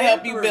what and I'm gonna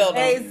help you build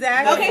them.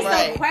 Exactly.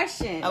 Okay, so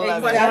question. I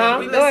love it.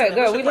 Go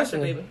ahead. We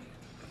listen.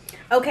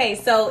 Okay,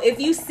 so if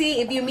you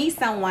meet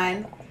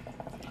someone,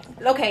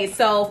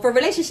 so for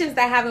relationships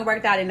that haven't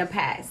worked out in the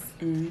past,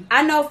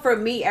 I know for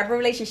me, every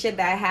relationship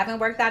that I haven't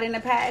worked out in the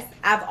past,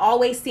 I've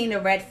always seen the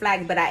red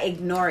flag, but I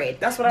ignore it.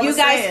 That's what I was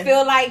saying. You guys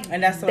feel like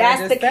that's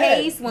the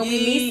case when we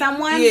meet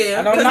someone?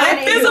 Yeah.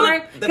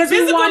 Because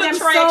we want them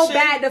so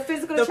bad. The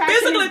physical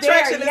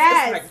attraction is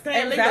there.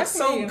 Yes.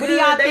 What do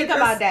y'all think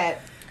about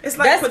that? It's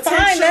like that's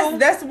potential. Fine.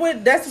 That's what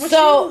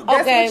So,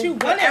 that's okay. what you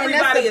want.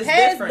 Everybody is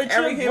different. But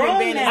Every you're human grown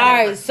being is now. All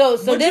right, so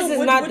this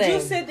is my would thing.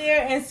 you sit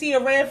there and see a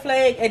red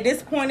flag at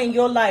this point in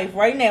your life,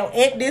 right now,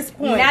 at this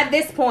point? Not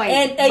this point.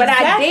 And but I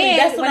exactly, did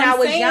that's what when I'm I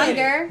was saying.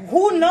 younger.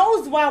 Who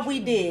knows why we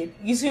did?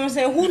 You see what I'm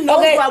saying? Who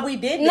knows why we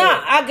did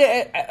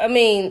that? I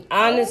mean,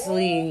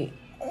 honestly,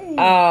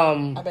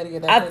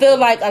 I feel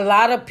like a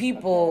lot of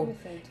people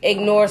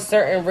ignore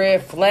certain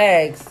red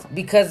flags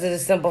because of the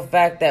simple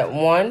fact that,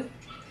 one,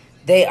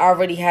 they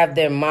already have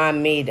their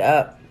mind made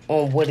up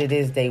on what it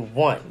is they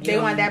want. They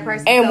want that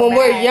person. And so when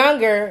we're bad.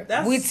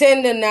 younger, we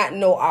tend to not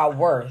know our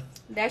worth.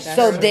 That's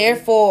So true.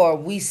 therefore,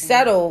 we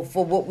settle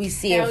for what we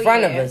see in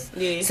front of us.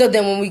 Yeah. So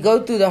then when we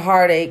go through the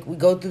heartache, we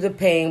go through the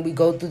pain, we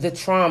go through the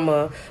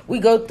trauma, we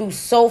go through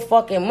so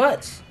fucking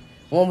much.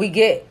 When we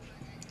get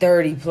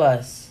 30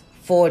 plus,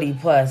 40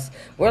 plus,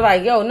 we're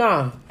like, yo,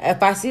 nah,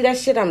 if I see that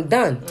shit, I'm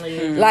done.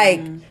 Mm-hmm.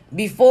 Like,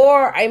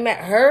 before I met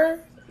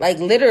her, like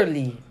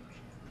literally,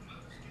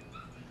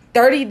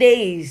 30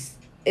 days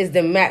is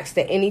the max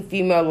that any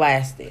female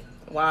lasted.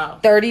 Wow.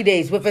 30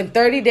 days. Within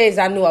 30 days,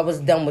 I knew I was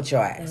done with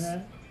your ass.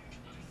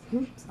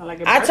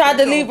 I tried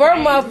to leave her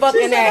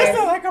motherfucking ass.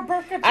 Like a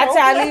birth control. I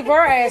tried to leave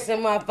her ass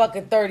in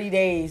motherfucking 30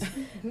 days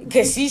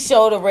because she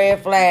showed a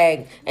red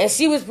flag and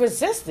she was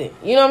persistent.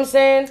 You know what I'm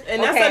saying?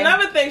 And that's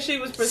another thing. She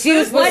was persistent. She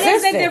was What is the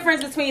persistent.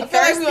 difference between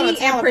feel like we on a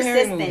thirsty and Tyler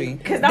Perry movie. persistent?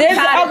 Because I'm There's-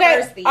 tired okay,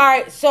 of thirsty. all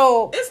right.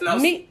 So It's no-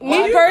 me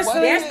why- personally,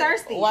 They're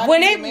thirsty.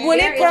 when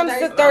it comes to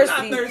They're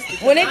thirsty, thirsty.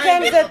 when it I ain't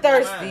comes to making up my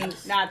thirsty, mind.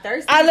 Not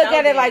thirsty. I look out at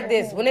it there. like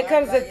this. When it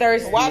comes to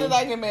thirsty, Why did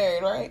I get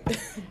married, right?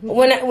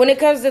 when it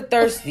comes to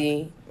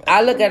thirsty,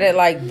 I look at it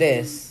like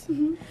this.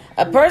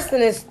 A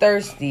person is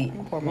thirsty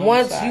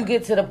once you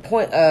get to the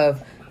point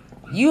of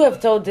you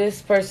have told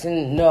this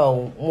person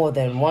no more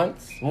than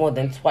once, more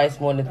than twice,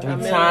 more than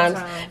 3 times.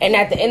 And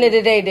at the end of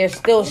the day, they're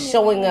still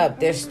showing up.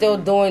 They're still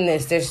doing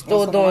this. They're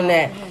still doing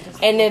that.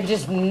 And they're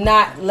just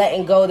not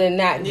letting go. They're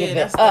not giving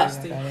that's up.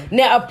 thirsty.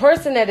 Now, a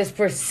person that is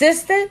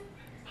persistent,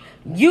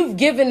 you've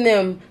given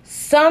them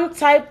some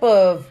type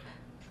of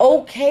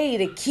okay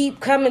to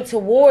keep coming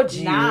towards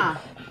you. Nah.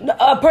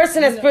 A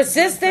person that's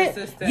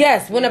persistent,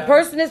 yes, when a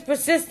person is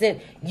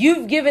persistent,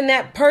 you've given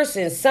that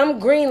person some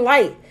green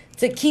light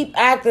to keep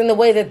acting the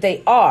way that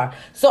they are.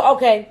 So,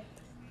 okay,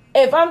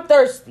 if I'm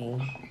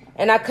thirsty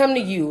and I come to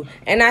you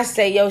and I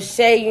say, yo,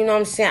 Shay, you know what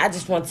I'm saying? I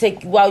just want to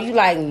take you out. You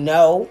like,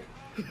 no.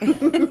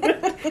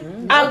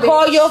 I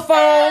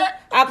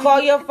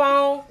call your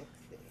phone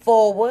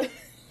forward.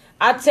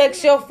 I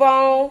text your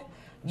phone.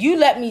 You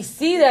let me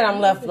see that I'm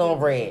left on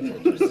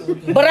red.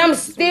 But I'm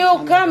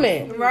still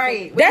coming.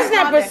 Right. That's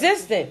not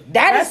persistent.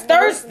 That is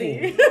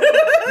thirsty.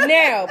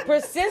 Now,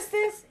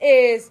 persistence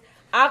is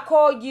I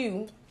call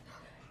you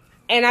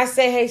and I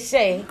say, hey,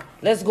 Shay,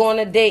 let's go on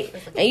a date.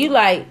 And you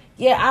like,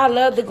 yeah, I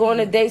love to go on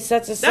a date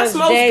such and such That's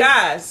most day.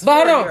 guys.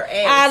 But hold for on.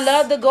 your ass. I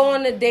love to go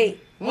on a date.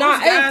 Nah,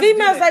 guys and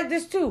females do like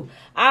this too.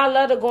 I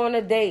love to go on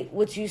a date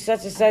with you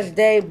such and such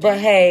day. But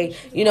hey,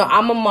 you know,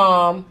 I'm a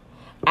mom.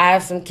 I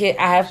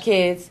have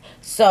kids,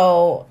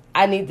 so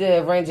I need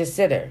to arrange a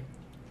sitter.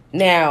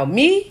 Now,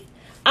 me,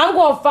 I'm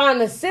going to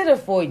find a sitter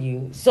for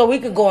you so we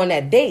can go on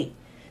that date.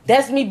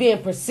 That's me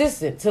being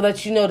persistent to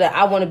let you know that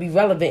I want to be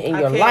relevant in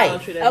your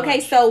life. Okay,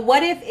 so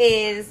what if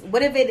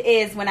it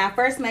is when I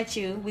first met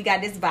you, we got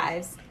this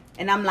vibes,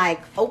 and I'm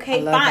like,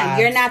 okay, fine, vibes.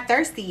 you're not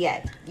thirsty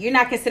yet. You're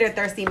not considered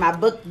thirsty in my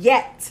book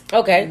yet.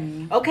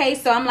 Okay. Okay,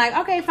 so I'm like,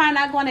 okay, fine,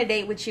 I'll go on a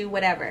date with you,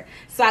 whatever.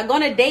 So I go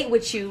on a date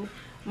with you.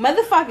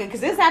 Motherfucker,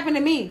 because this happened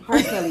to me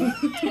personally.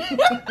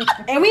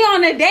 And we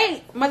on a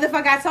date.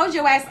 Motherfucker, I told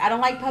your ass I don't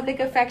like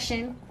public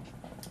affection.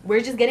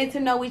 We're just getting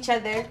to know each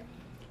other.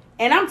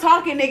 And I'm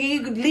talking, nigga,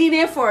 you could lean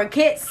in for a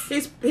kiss.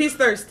 He's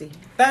thirsty.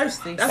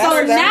 Thirsty. That's So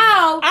thirsty.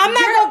 now I'm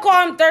not going to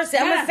call him thirsty.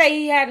 I'm Yeah. going to say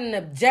he had an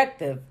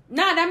objective.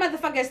 nah, that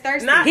motherfucker is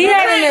thirsty. He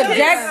had an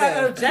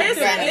objective.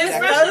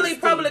 Especially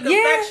public Yeah.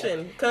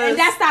 affection. And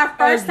that's our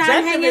first time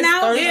Objective hanging is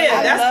out. thirsty.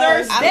 Yeah,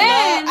 that's thirsty.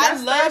 Then- I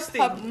love thirsty.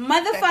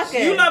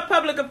 Motherfucker. You love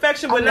public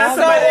affection, but not love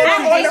somebody it. that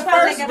I you hate on the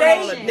public first date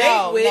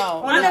affection. with. No.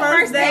 on the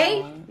first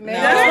date. No.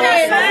 That's what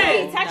I'm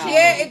saying. Touching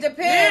Yeah, me. it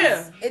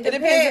depends. Yeah. It It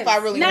depends if I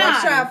really Nah. want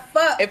I'm trying to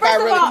fuck. If First I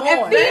of really all,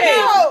 want. if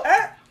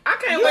female, I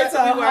can't wait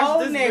till we watch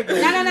this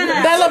video.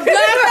 no. Bella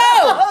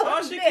Blanco.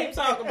 All she keeps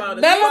talking about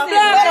is Bella fucking.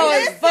 Blanco But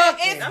is listen,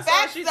 fucking. it's That's all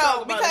facts she though, talk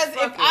about because is if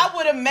fucking. I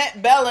would have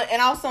met Bella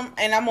and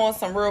I'm on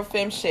some real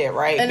femme shit,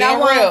 right? And Being I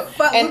wanna real,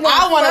 fuck- and we wanna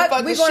I want to fuck,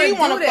 fuck, we and gonna she do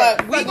want to that.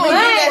 fuck. We But gonna do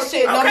right. that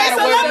shit no Okay, matter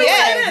so where let me we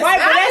say at. this. Right,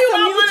 but I that's knew a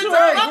I wanted mutual to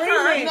fuck her.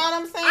 agreement. You know what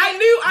I'm saying? I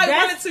knew I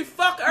That's- wanted to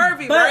fuck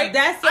Irvy, But right?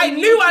 that's a I knew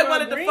I mutual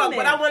wanted to fuck, but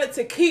agreement. I wanted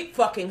to keep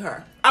fucking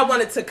her. I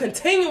wanted to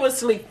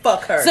continuously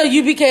fuck her. So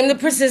you became the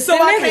persistent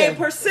So I nigga. came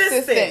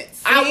persistent. Persistent.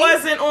 I See?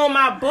 wasn't on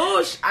my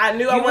bush. I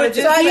knew I You wanted were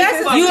to just- keep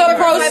yes, fucking You her.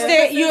 approached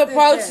it. You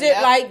approached it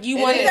Yep. like you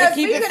It wanted is. to Because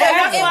keep we it could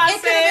have, That's why I it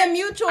could said have been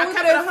mutual. I We kept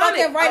could have it 100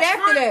 fucking right up after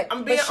front. that.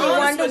 I'm being But she honest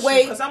wanted to with you,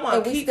 wait, 'cause I wanna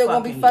and we keep still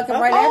gonna be fucking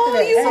fucking right Oh, after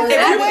that. you So want If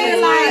that you way.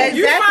 feel like-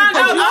 you Exactly, find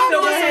because out you I'm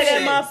still doing had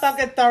some that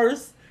shit. motherfucking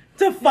thirst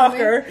to fuck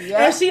her,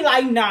 and she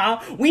like,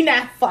 nah, we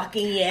not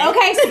fucking yet.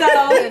 Okay, so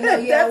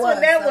that's what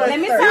that was. Let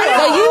me tell you.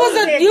 So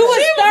you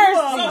was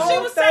thirsty. So she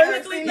was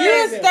technically You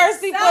was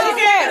thirsty for the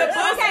sex.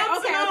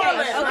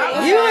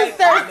 Okay. You was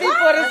thirsty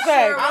for the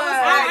sex. All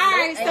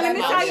right. So let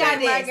me tell y'all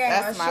this.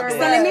 That's my So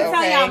let me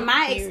tell y'all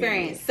my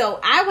experience. So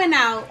I went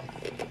out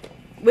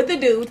with a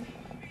dude.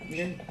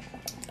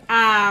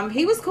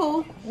 He was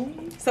cool.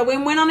 So we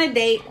went on a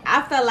date.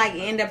 I felt like it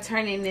ended up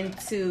turning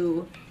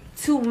into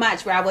too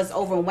much where I was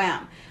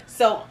overwhelmed.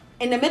 So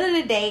in the middle of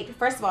the date,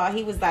 first of all,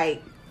 he was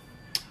like,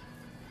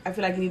 I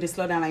feel like you need to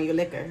slow down on your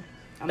liquor.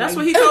 That's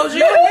what he told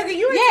you? Nigga,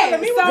 you ain't telling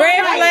me what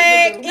Red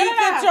flag, he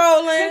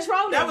controlling.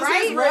 That was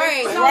right? his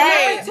red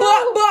flag.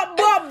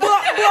 Right.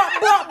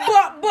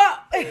 But.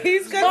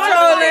 He's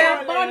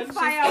controlling.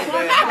 Bonfire.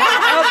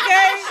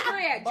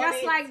 Okay.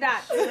 Just like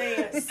that.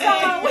 So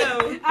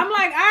I'm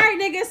like, all right,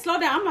 nigga, slow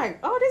down. I'm like,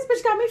 oh, this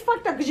bitch got me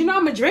fucked up because you know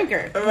I'm a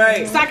drinker.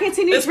 Right. So I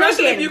continue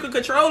Especially drinking. if you can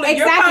control it.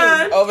 Exactly. You're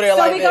fine. over there So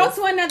like we this.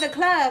 go to another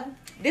club.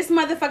 This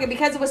motherfucker,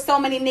 because there was so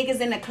many niggas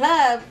in the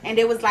club, and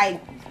it was like,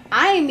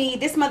 eyeing me,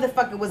 this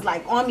motherfucker was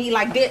like on me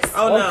like this.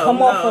 Oh no.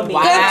 come on for me.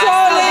 Controlling.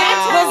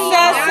 Wow.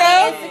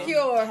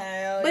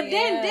 Possessive. But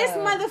then this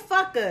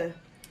motherfucker,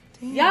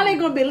 y'all ain't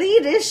gonna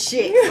believe this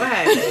shit. What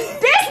happened?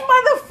 This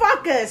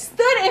motherfucker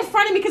stood in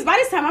front of me because by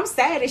this time I'm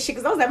sad as shit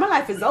because I was like, my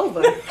life is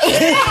over.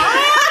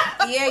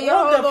 Yeah, your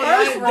whole little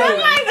life I'm right.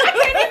 like, I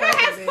can't even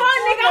have fun,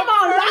 nigga. I'm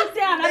on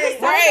lockdown. I just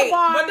Right.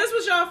 But this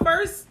was your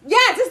first.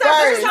 yes, it's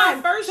our first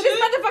time. First So this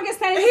shit? motherfucker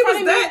standing He in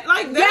front was of me. that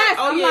like that. Yes,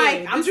 Oh I'm yeah.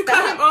 like, I'm Did you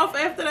cut stuck. him off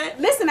after that?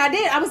 Listen, I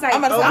did. I was like,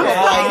 I'm gonna say, I'm okay.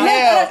 stuck.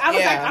 Yeah, I was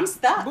yeah. like, I'm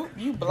stuck.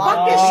 You Fuck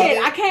blocked this it. shit.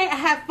 I can't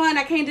have fun.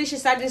 I can't do shit.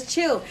 So I just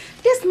chill.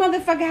 This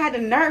motherfucker had the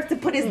nerve to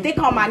put his dick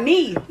on my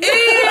knee. Ew.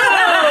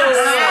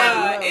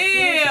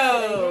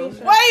 Ew.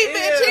 Wait,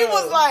 bitch, he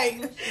was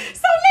like,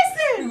 So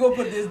listen, gonna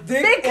put this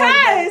dick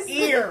because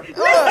ear.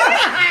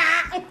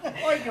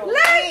 Why you gonna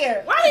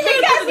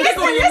put the dick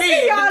on your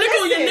knee? The dick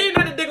on your knee,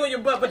 not the dick on your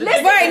butt, but the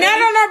dick Right, on not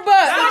your on her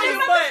butt. Not on this your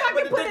butt, but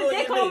motherfucker put the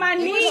dick on my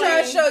knee. He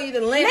trying to show you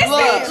the length.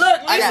 Listen.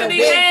 Look, I you got should a need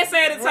big- hand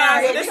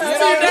sanitizer. This is You too know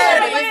what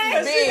dirty.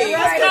 I'm saying?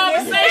 This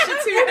conversation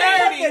too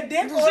dirty.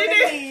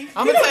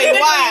 I'm gonna tell you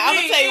why. I'm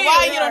gonna tell you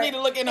why you don't need to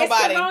look at It's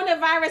nobody.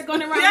 coronavirus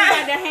going around. Yeah. You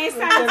got the hand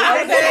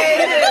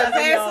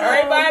sanitizer.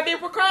 Everybody be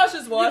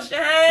precautious. Wash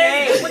your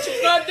hands. What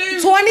you gonna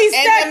do? 20 In the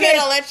seconds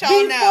middle, let y'all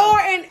know. before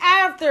and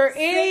after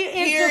any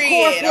intercourse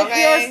Period, with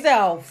okay?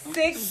 yourself.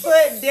 6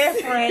 foot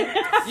different.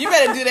 You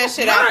better do that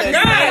shit out there.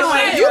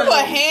 God, You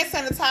put hand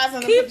sanitizer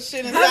and put the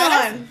shit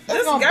inside.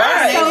 That's gonna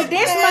guy. So burn it.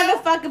 this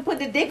motherfucker put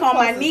the dick on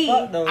my knee.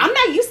 fuck, though. I'm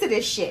not used to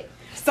this shit.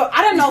 So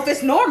I don't know if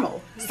it's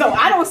normal. So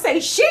I don't say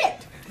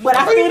shit. But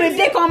I feel the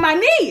dick on my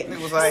knee.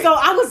 was like- So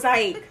I was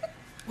like,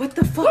 what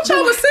the fuck?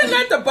 Y'all was sitting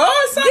at the bar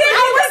or something?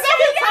 I was sitting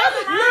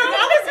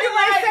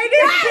Say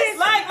this shit.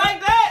 like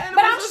that.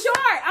 But I'm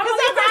short. I'm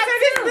only 5'2".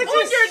 On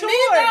your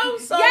knee though?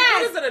 So Yes.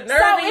 what is it, a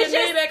nerve in your it's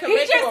knee that can he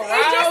make just, you aroused?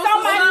 It's just on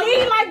or my something?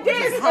 knee like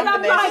this. And I'm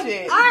Humping that like,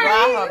 shit. all Dry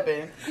right.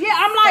 humping.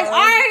 Yeah, I'm like,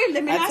 all right,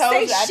 let me I not told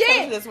say you. I shit. told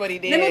you that's what he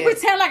did. Let me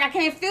pretend like I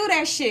can't feel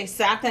that shit.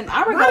 So I can,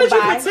 I would Why go did you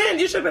by. pretend?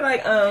 You should be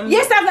like,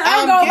 Yes, after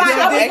I go Get by,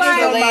 your I was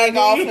extra like, leg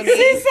off of She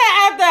me. said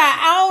after an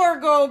hour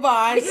go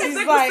by, His she's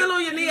dick was like, still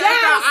on your knee Yes.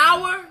 after an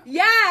hour?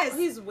 yes.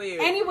 He's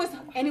weird. And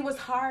it was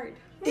hard.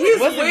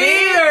 He's Was it big?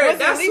 weird. Was it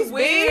That's at least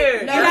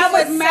weird. no, And he I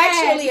was was mad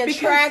sexually because-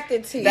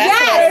 attracted to you. That's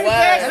what it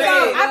was. So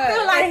I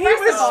feel like He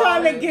first was of all,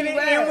 trying to get it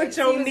in with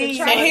your knees.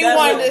 And he That's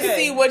wanted to okay.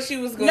 see what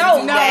you was gonna No,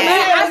 do. no, next. I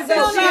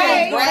feel She like-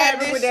 gonna grab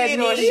this with that shit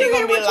noise. and she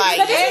gonna be like,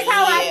 so this is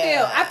how I yeah.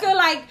 feel. I feel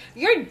like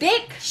your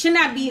dick should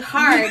not be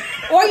hard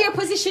or your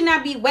pussy should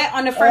not be wet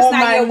on the first On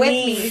night my you're with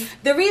knees. me.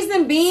 The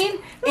reason being,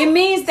 it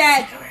means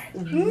that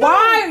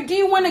why do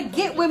you want to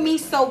get with me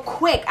so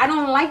quick? I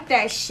don't like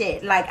that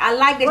shit. Like I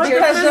like that you're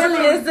Because of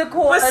feeling.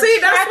 physical But see,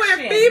 that's where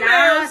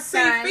attraction.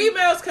 Nah,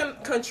 females can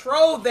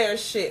control their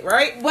shit,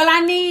 right? Well,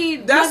 I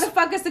need That's-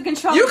 motherfuckers to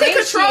control. You can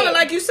their control shit. it,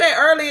 like you said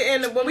earlier,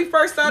 and when we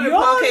first started the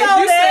You don't podcast, know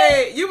you that.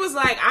 said you was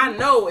like, "I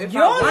know if You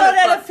I don't want know to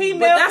that a fuck you,"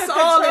 female but that's can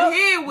all control- in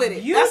here with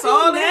it. You That's do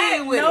all in not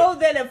here with know it.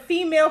 that a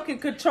female can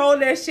control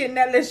that shit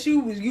unless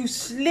you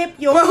slip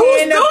your But who's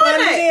hand up doing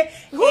under that? there.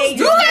 Who's and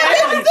doing that?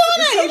 grab Who's it. doing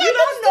that? So You you got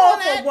don't know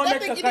if a that. woman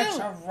That can think you do.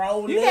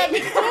 control You it. got me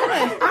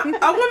doing.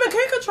 A woman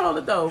can control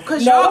it though,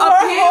 cause No, y'all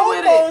up her here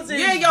with hormones it.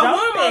 is Yeah, your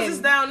hormones jumping. is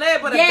down there,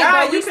 but a Yeah, guy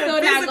but we you can still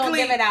not gonna physically,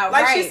 give it out,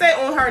 like she right.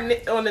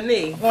 said on the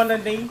knee. On the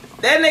knee.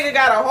 That nigga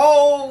got a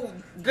whole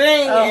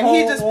thing, and he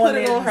whole just put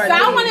it on on her it. So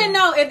knee. I want to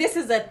know if this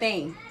is a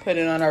thing. Put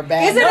it on her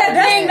back. Is it a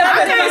that's thing not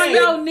to a put it on thing.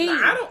 your knee?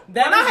 I don't.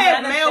 That When I is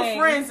have not a male thing.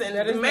 friends and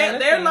That is the not a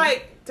they're thing.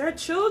 like they're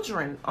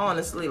children.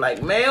 Honestly,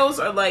 like males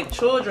are like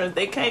children.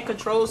 They can't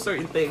control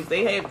certain things.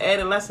 They have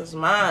adolescent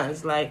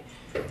minds. Like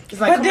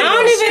it's like But then I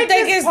don't even shit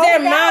think just it's their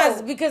poke out.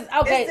 minds because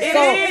okay, It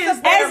so is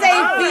as their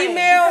a mind.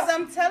 female, Because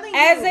I'm telling you.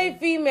 as a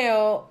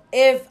female,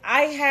 if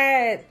I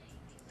had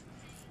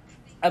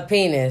a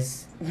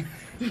penis.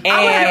 And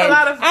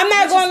I'm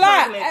not gonna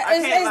lie,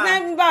 it's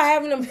not even about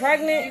having them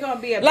pregnant. You're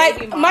gonna be a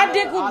like my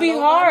dick would be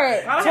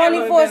hard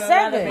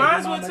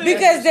 24/7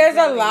 because there's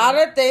a lot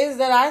of things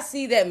that I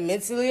see that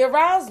mentally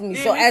arouse me.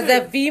 So as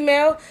a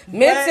female,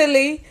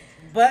 mentally,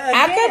 but again,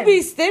 I could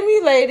be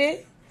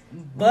stimulated,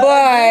 but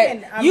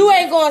again, you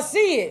ain't gonna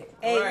see it.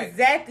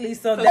 Exactly.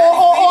 So or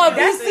if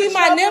you see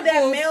my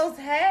nipples, males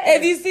have.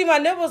 if you see my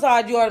nipples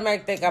hard, you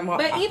automatically think I'm hard.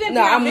 But even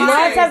I'm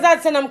 9 times out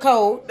of 10 I'm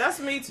cold. That's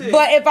me too.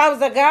 But if I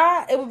was a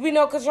guy, it would be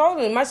no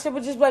controlling. My shit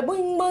would just be like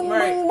bing, bing,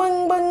 bing,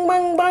 bing, bing,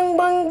 bing, bing,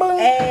 bing,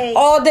 bing,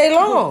 all day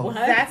long.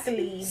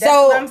 Exactly.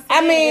 So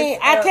I mean,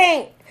 I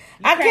can't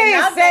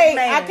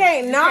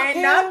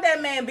knock that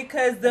man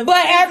because the.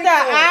 But after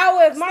an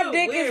hour, if my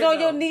dick is on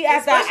your knee,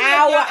 after an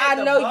hour, I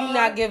know you're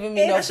not giving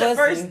me no pussy.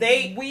 First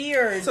date,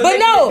 weird. But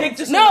no, not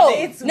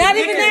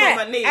even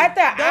that.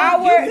 After an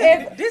hour,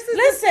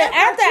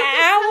 after an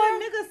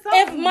hour,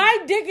 if my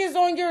dick is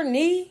on your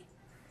knee.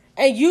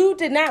 And you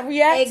did not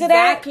react to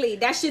that? Exactly.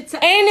 That shit.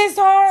 And it's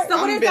hard. So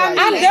what does that mean?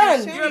 I'm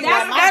done.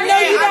 I know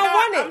you don't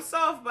want it. I'm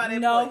soft by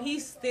that. No, point.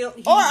 he's still.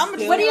 What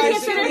do you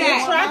consider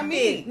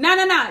that? No.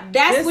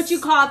 That's what you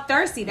call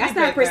thirsty. That's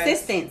not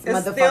persistence,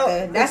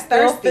 motherfucker. That's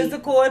thirsty.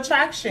 Physical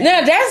attraction.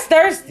 No, that's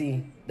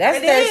thirsty. That's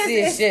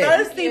thirsty as shit. It's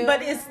thirsty,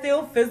 but it's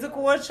still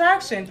physical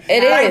attraction.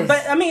 It is.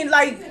 But I mean,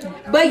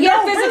 but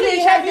you're physically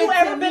have you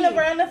ever been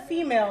around a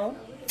female?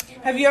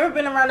 Have you ever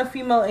been around a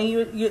female and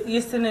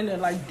you're sitting there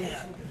like,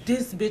 damn,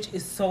 this bitch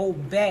is so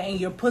bad and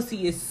your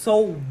pussy is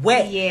so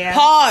wet. Yeah.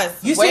 Pause.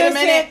 You see what I'm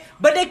saying?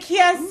 But they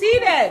can't see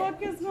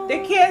that. They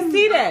can't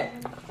see that.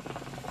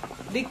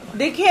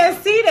 They can't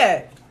see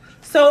that.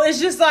 So it's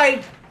just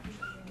like,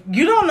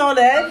 you don't know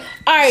that.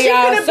 All right,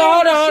 y'all. So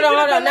hold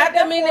on. Not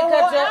to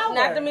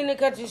mean to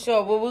cut you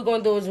short. What we're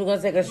gonna do is we're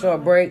gonna take a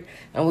short break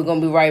and we're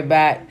gonna be right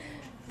back.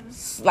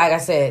 Like I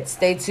said,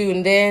 stay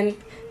tuned in.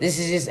 This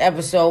is just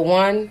episode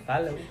 1.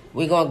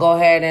 We're going to go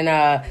ahead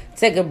and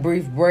take a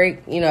brief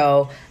break,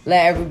 let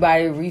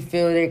everybody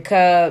refill their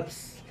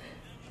cups,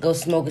 go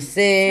smoke a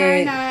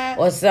cig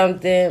or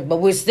something. But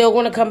we're still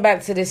going to come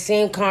back to the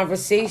same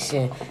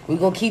conversation. We're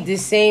going to keep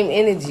this same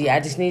energy. I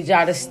just need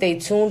y'all to stay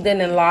tuned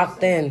in and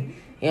locked in.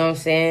 You know what I'm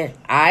saying?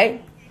 All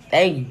right?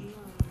 Thank you.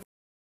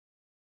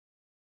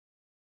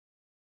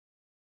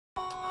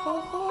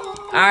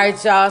 All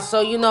right, y'all.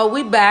 So,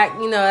 we back,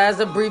 as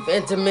a brief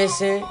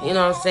intermission. You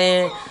know what I'm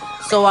saying?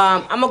 So,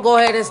 I'm going to go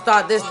ahead and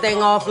start this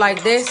thing off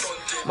like this.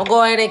 I'm going to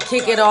go ahead and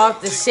kick it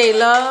off to Shay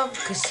Love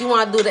because she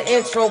want to do the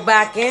intro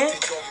back in.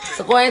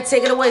 So, go ahead and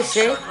take it away,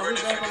 Shay. Are we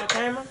back on the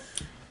camera?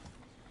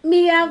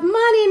 Me have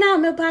money now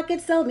in my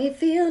pocket, so me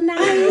feel nice.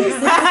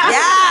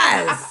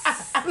 Yes!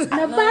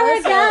 No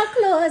borrow girl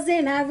clothes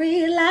and I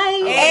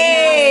realize.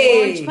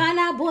 Hey! Find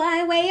a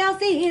boy where you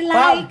feel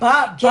like.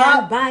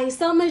 Can buy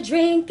some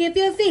drink if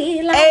you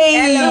feel like.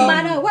 Hey! No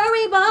matter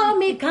worry about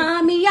me,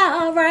 call me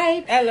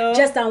alright. Hello.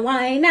 Just a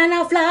wine and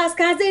a flask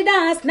cause it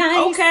dance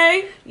nice.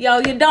 Okay. Yo,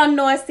 you don't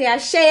know, say I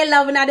share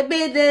loving at the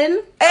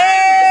building.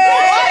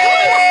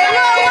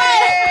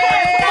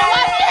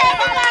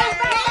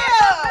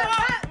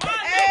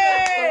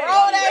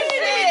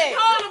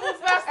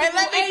 And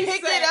let me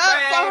pick it up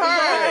for her.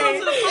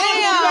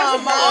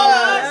 Damn,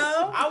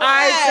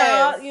 Alright,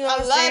 y'all. You know what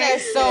I'm saying?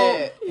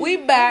 So we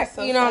back.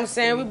 You know what I'm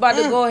saying? We about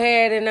to go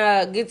ahead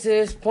and get to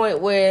this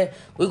point where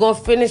we're gonna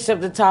finish up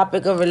the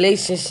topic of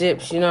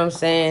relationships. You know what I'm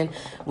saying?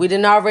 We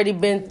done already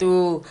been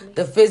through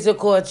the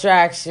physical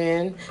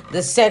attraction,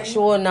 the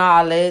sexual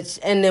knowledge,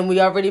 and then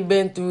we already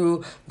been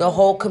through the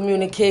whole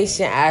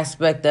communication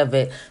aspect of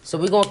it. So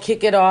we're gonna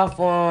kick it off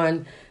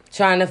on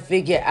trying to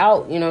figure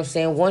out, you know what I'm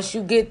saying, once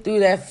you get through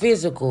that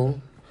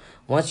physical,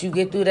 once you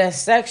get through that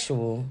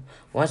sexual,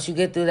 once you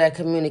get through that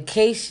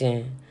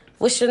communication,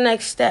 what's your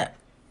next step?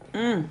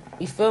 You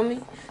feel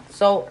me?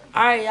 So,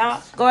 all right,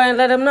 y'all, go ahead and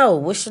let them know.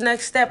 What's your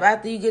next step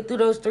after you get through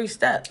those 3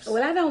 steps?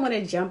 Well, I don't want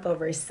to jump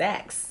over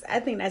sex. I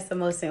think that's the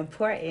most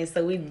important.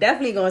 So we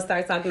definitely going to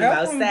start talking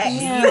about sex.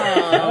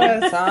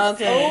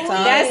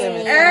 That's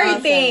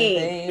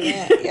everything.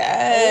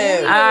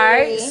 Yes.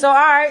 All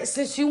right.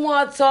 Since you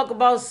want to talk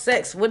about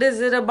sex, what is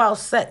it about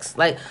sex?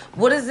 Like,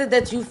 what is it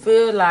that you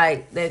feel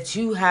like that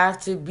you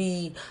have to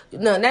be?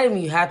 No, not even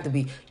you have to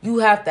be. You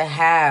have to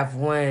have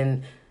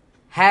when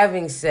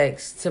having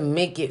sex to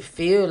make it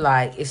feel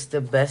like it's the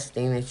best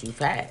thing that you've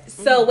had.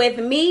 So with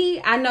me,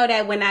 I know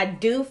that when I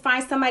do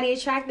find somebody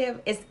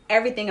attractive, it's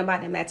everything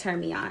about them that turn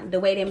me on.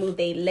 The way they move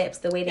their lips,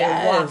 the way they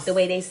walk, the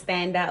way they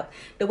stand up,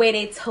 the way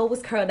they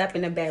toes curled up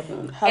in the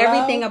bedroom.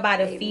 Everything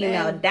about a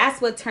female, that's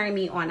what turned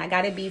me on. I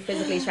got to be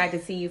physically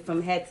attracted to you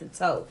from head to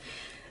toe.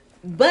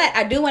 But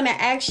I do want to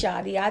ask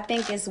y'all, do y'all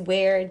think it's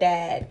weird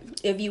that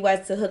if you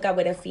was to hook up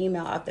with a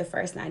female off the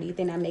first night, do you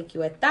think that make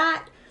you a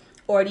thought?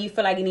 Or do you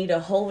feel like you need to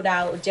hold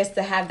out just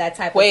to have that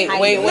type of wait.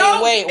 It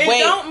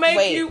don't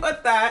make you a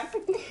thought.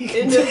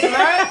 It does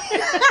not.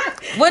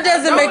 What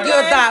does it make you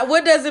a thought?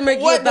 What does it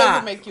make you a thought? What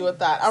does it make you a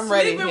thought? I'm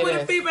ready to hear Sleeping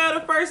with a female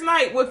the first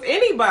night with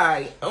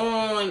anybody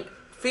on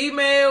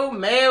female,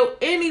 male,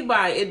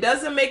 anybody. It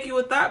doesn't make you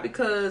a thought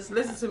because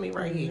listen to me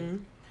right here.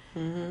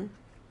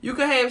 You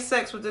could have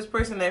sex with this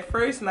person that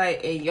first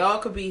night, and y'all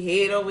could be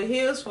head over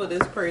heels for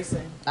this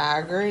person. I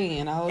agree,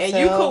 and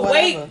you could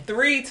wait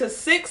 3 to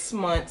 6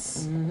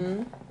 months,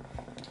 and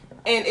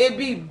it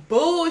be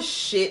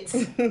bullshit.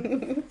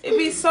 It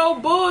be so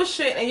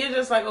bullshit, and you're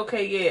just like,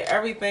 okay, yeah,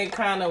 everything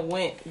kind of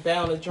went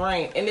down the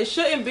drain, and it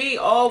shouldn't be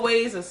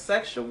always a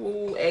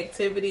sexual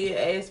activity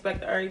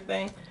aspect of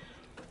everything,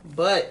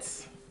 but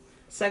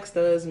sex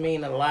does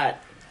mean a lot.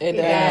 It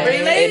does.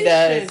 It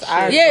does.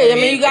 I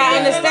mean, you gotta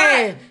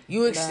understand.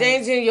 You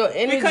exchanging your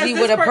energy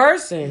with a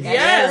person.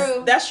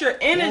 Yes, that's your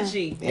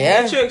energy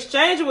that you're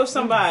exchanging with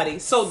somebody.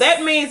 So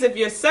that means if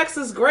your sex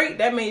is great,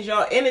 that means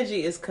your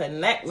energy is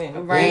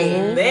connecting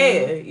right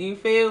there. You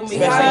feel me?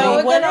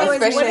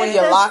 Especially when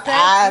you lock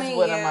eyes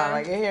with them.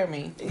 Like, you hear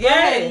me?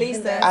 Yeah,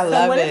 Lisa. I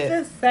love what it.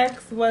 if the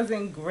sex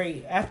wasn't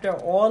great after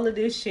all of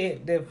this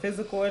shit? The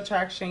physical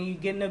attraction, you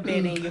get in the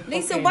bed and you.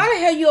 Lisa, why the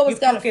hell you always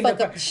gotta fuck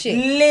up the shit?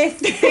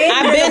 Listen,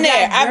 I've been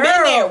there. I've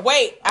been there.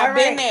 Wait, I've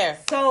been there.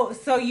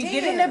 So you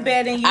get in the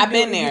bed and you. I've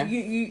been there.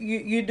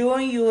 You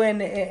doing you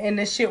and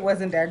the shit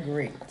wasn't that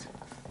great.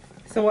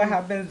 So what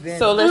happens then?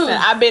 So listen,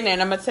 I've been there,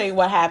 and I'm gonna tell you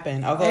what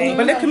happened. Okay,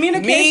 but the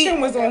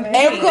communication was on.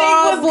 Everything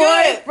was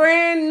good.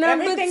 Boyfriend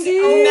number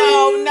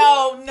 2.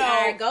 No.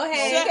 Right, go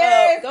ahead. Shut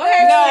up. Go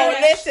ahead.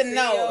 No, listen,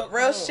 no.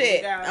 Real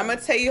shit. I'm gonna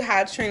tell you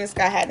how Trina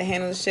Scott had to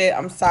handle the shit.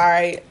 I'm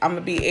sorry. I'm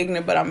gonna be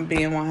ignorant, but I'm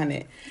being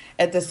 100.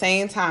 At the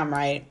same time,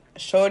 right?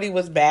 Shorty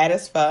was bad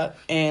as fuck,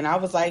 and I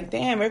was like,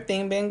 damn,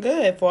 everything been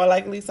good for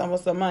like at least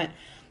almost a month.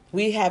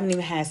 We haven't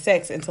even had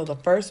sex until the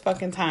first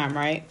fucking time,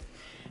 right?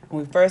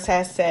 When we first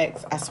had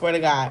sex, I swear to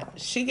God,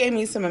 she gave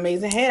me some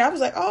amazing head. I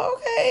was like, oh,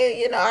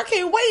 okay, I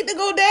can't wait to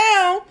go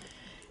down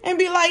and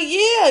be like,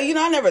 yeah,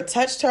 I never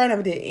touched her, I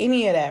never did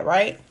any of that,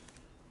 right?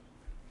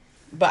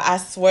 But I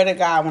swear to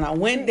God, when I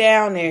went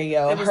down there,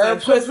 her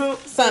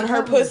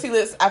pussy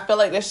lips, I felt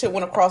like that shit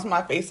went across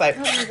my face like,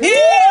 no. And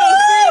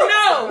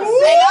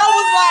I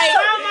was like,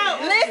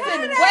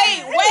 listen,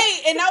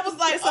 wait. And I was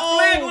like, it's a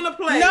flag on the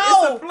play.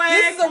 No,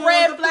 this is a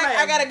red flag.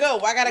 I gotta go.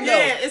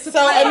 Yeah, it's a so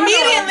flag.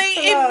 Immediately.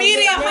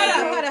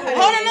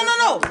 Hold on.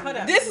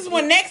 No. This is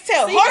when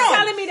Nextel. So you're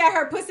telling me that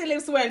her pussy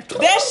lips went.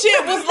 That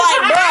shit was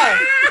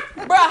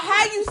like, bruh,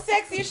 how you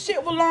sexy as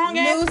shit with long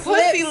ass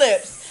pussy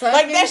lips?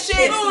 Like that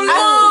shit.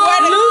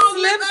 Loose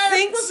lips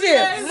sink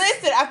shit.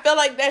 Listen, I feel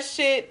like that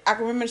shit. I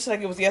can remember shit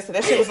like it was yesterday.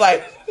 That shit was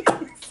like,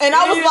 and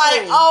I was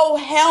like, oh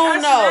hell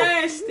no.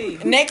 Nasty.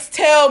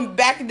 Nextel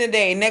back in the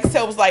day.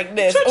 Nextel was like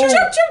this. I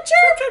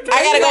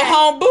gotta go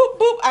home. Boop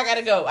boop. I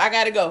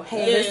gotta go.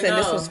 Hey, listen,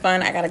 this was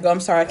fun. I gotta go. I'm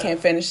sorry I can't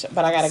finish,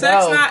 but I gotta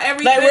sex go. Not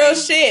everything, like real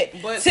shit.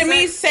 To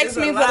me, sex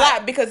means a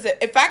lot because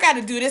if I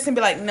gotta do this and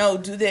be like, no,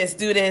 do this,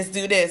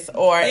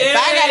 or if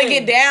I gotta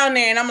get down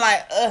there and I'm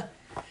like,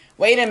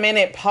 wait a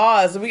minute,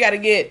 pause. We gotta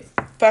get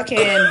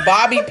fucking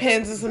bobby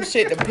pins and some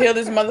shit to peel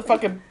this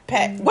motherfucking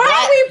pack. Why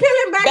are we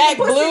peeling back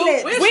the pussy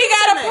lips? We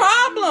got a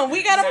problem.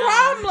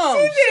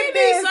 She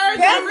be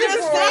surgery. I'm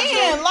just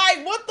saying,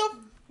 like, what the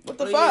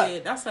fuck? Yeah,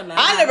 that's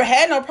I never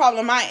had no problem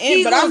on my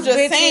end, but I'm just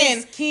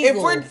saying,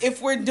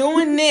 if we're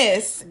doing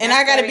this, and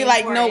I gotta be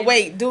like, no,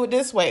 wait, do it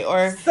this way,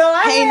 or so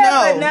I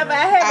have a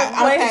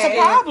question. It's a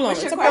problem.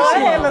 It's a problem. I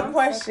have a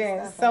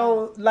question.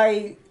 So,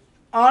 like,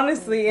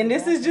 honestly, and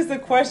this is just a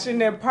question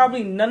that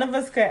probably none of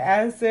us could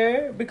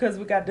answer because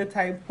we got the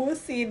type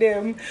pussy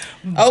them.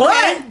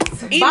 Okay.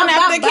 But even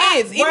after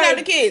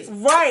the kids.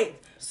 Right.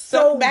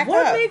 So back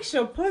what up. makes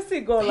your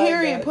pussy go like that?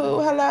 Period, Pooh.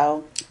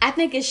 Hello. I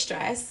think it's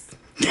stress.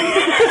 My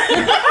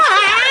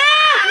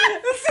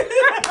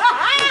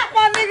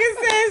nigga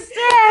said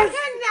stress.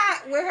 I'm not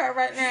with her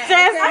right now.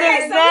 Stress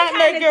does not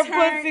make your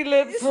pussy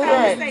lips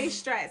red. Say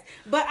stress,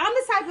 but I'm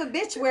the type of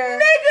bitch where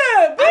I'm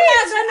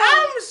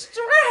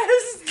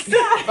stressed.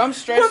 If I'm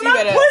stressed,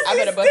 I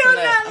better bust a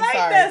nut. I'm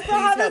sorry. That. So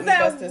please how does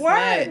that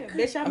work?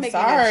 Bitch, I'm making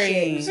up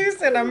shit. She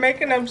said I'm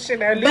making up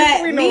shit. At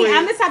least we know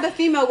I'm the type of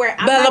female where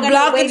I'm Bella not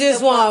gonna Blanca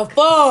just want to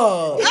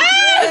fuck.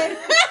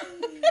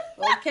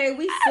 Okay,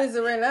 we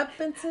scissoring up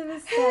into the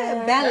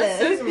side. Bella.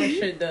 Scissoring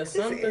shit does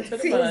something to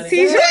the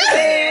body.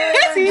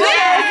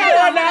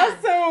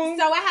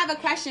 So I have a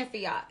question for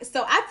y'all.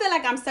 So I feel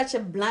like I'm such a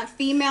blunt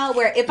female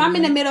where if I'm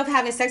in the middle of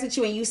having sex with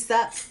you and you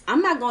suck,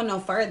 I'm not going no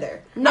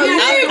further. I'm the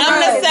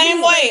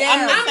same way. I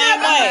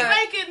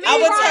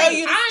would tell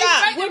you to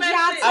stop. Would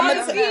y'all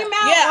tell the female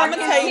I'm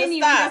gonna tell you to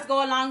stop. Just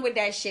go along with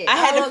that shit. I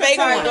had to fake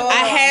one.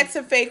 I had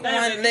to fake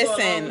one.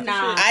 Listen,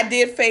 I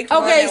did fake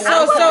one. Okay,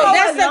 so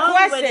that's the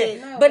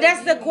question. But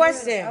that's the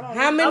question.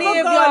 How many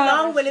of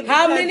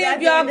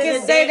y'all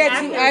can say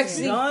that you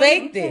actually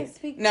faked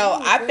it? No,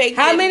 I faked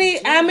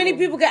it. How many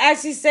people can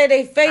actually say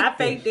they faked it? I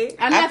faked it.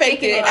 I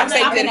faked it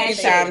a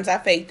few times. I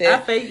faked it.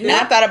 And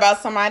I thought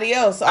about somebody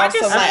else.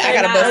 Also, like, I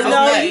gotta bust this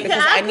nut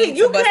because I need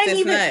to bust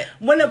this nut.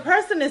 When a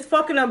person is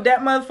fucking up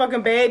that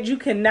motherfucking bad, you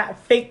cannot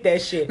fake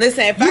that shit.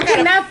 Listen, if you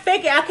cannot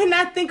fake it. I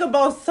cannot think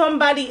about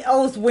somebody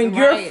else when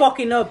you're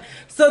fucking up.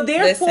 So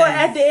therefore,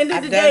 at the end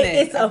of the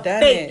day, it's a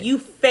fake. You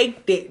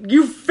faked it.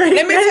 You faked it.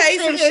 Let me tell you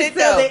some shit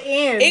though.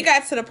 It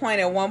got to the point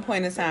at one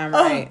point in time,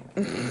 right?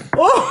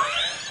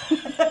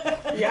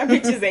 Y'all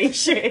bitches ain't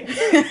shit.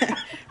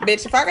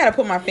 Bitch, if I gotta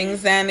put my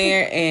fingers down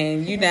there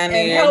and you down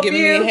there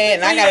giving me a head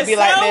and I gotta be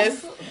like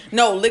this.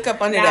 No, lick up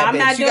under that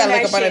bitch. You gotta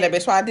lick up under that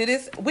bitch. While I do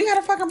this, we got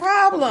a fucking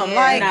problem.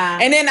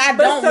 And then I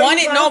don't want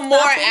it no more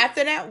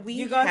after that. We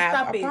have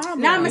a problem.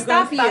 Now I'm gonna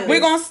stop you.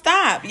 We're gonna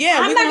stop. Yeah,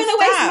 I'm not gonna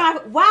waste my.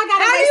 Why I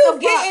gotta waste the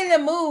get in the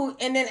mood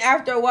and then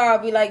after a while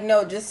be like,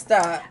 no, just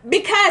stop.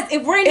 Because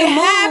if we're in the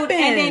mood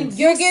and then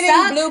you're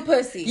getting blue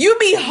pussy. You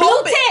be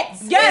hoping. Blue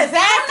tits. Yes,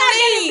 exactly. I'm not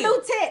getting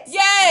blue tits.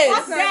 Yes.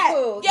 Fuck that.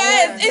 Cool.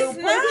 Yes, it's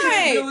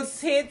nice. Blue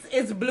tits,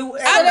 it's blue.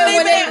 I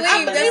believe when they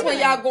leave, that's when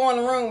y'all go in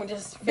the room and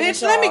just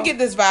bitch, let me get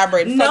this vibrator.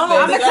 No,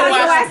 I'm gonna tell your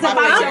ass about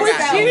I'm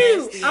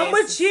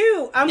with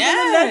you. I'm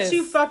gonna let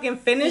you fucking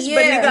finish,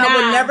 but nigga, I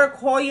would never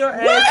call your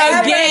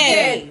ass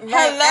again.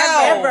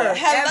 Hello. We're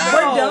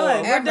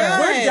done.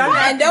 We're done.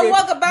 And don't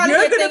walk about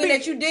here thinking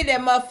that you did that,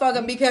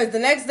 motherfucker, because the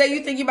next day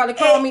you think you about to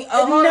call me.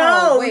 Hold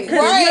on, wait.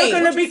 You're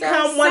gonna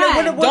become one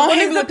of don't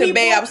hit me with the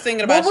bae. I was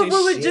thinking about you. We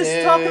were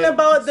just talking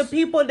about the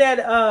people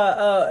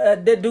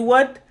that do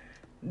what?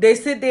 They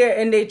sit there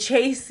and they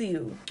chase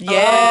you.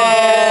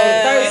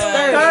 Yeah.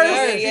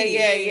 Thirsty.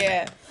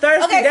 Yeah.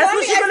 Thirsty. Okay, that's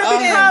what you're gonna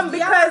become.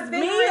 Because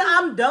me,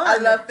 I'm done. I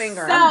love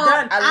fingering. So, I'm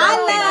done. I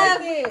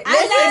love it. No.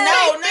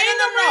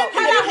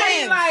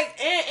 You like,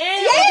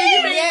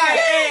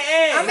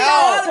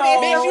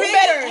 Bitch, you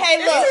better. Hey,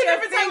 look.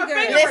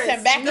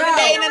 Listen, back in the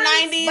day in the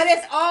 90s. But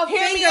it's all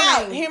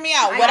Hear me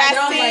out. What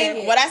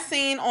I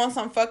seen on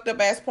some fucked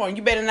up ass porn.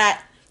 You better not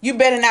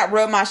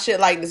rub my shit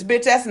like this,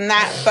 bitch. That's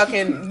not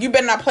fucking. You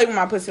better not play with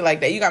my pussy like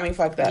that. You got me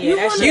fucked up.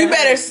 Yeah, you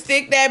better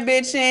stick that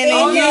bitch in,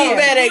 and you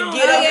better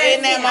get up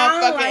in that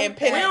motherfucker and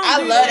penetrate. I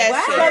love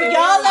that shit.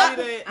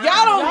 So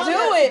y'all don't do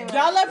it.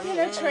 Y'all love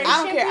penetration.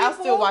 I don't care. I'll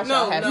still watch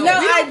y'all have sex. No,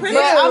 I do.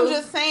 But I'm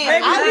just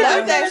saying, I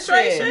love that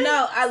shit.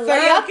 No, I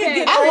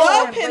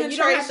love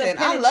penetration.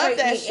 I love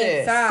that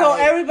shit. So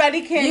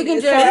everybody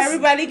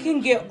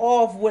can get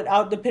off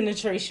without the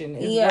penetration.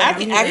 Yeah, I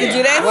can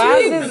do that Why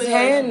too. is his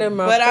hand in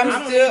my But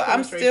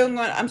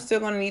I'm still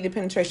gonna need the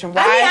penetration.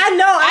 Why? I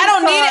know.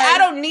 I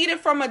don't need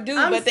it from a dude.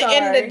 But at the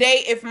end of the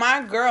day, if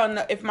my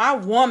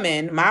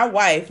woman, my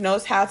wife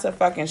knows how to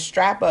fucking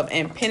strap up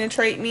and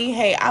penetrate me,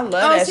 hey, I love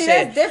that shit.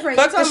 That's different.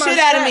 Fuck the shit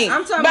out of me.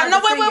 I'm talking but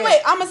about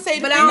wait. I'm gonna say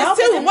this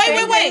too.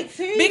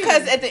 Wait.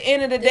 Because at the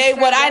end of the day,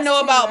 what I know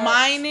about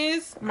mine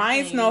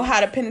know how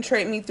to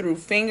penetrate me through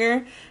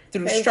finger,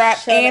 through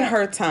strap, and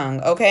her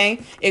tongue, okay?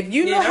 If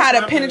you know how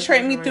to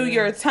penetrate me through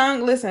your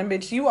tongue, listen,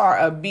 bitch, you are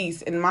a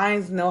beast, and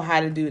mine know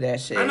how to do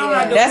that shit.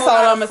 That's all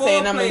I'm gonna say,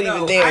 and I'm gonna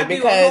leave it there,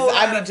 because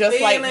I be just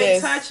like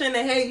this. Touching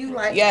the head, you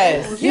like,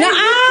 yes. No,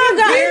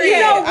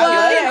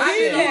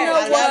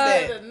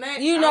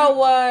 you know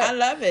what? I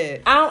love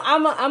it.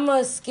 I'm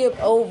gonna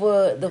skip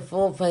over the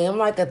foreplay. I'm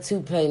like a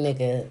 2-play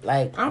nigga.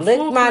 Like, lick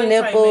my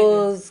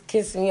nipples,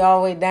 kissing you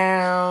all the way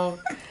down,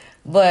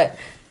 but.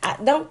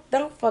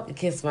 Don't fucking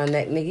kiss my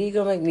neck, nigga. You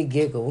gonna make me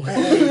giggle. What?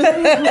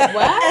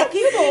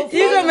 You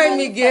gonna make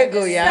me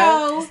giggle,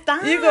 y'all.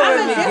 So, you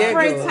gonna make me giggle. I'm a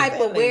different type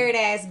of weird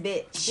ass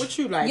bitch. What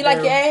you like? You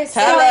like your ass?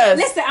 Tell us.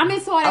 Listen, I'm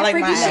into all that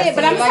freaky shit,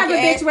 but I'm the type of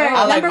bitch where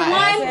number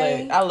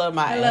one, I love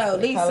my ass. Hello,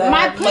 Lisa.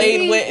 My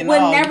pussy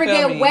would never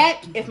get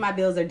wet if my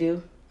bills are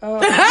due. Yo,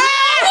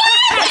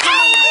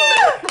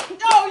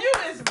 you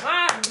is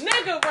my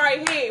nigga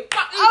right here.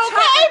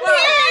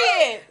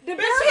 Period. The bitch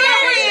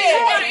period. You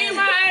wanna eat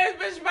my ass,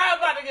 bitch? My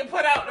about to get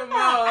put out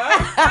tomorrow.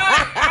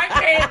 I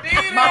can't do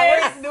this. My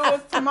rent due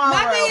is tomorrow.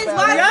 My thing is,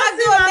 why you not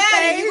doing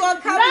that? You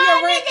gonna cover your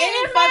rent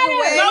any fucking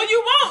way? No,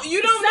 you won't. You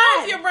don't know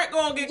if your rent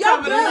gonna get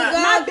covered or not.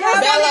 My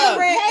bills gonna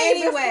rent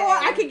anyway.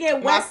 I could get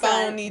my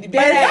phone need to be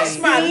paid. That's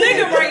my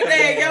nigga right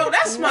there, yo.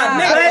 That's my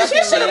nigga. She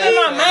should have been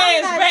my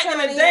man's back in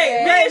the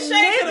day. Man, she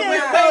could have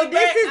been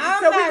back.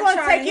 So we're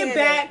gonna take it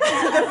back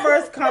to the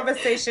first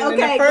conversation.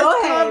 And the first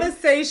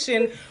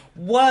conversation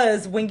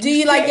was when you do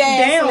you like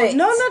ass down.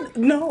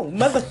 No,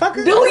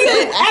 motherfucker. Do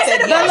you?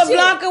 Bella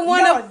Blanca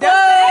wanna fuck?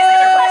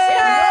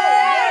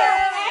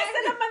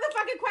 Answer the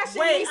motherfucking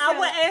question. Wait, Lisa. I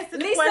will answer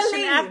the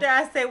question after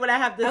I say what I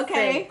have to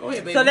say. Go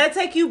ahead, baby. So that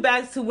take you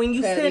back to when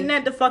you sitting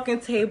at the fucking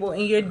table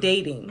and you're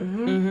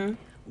dating,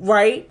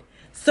 right?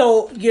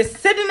 So you're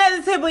sitting at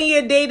the table and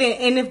you're dating,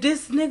 and if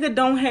this nigga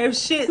don't have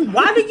shit,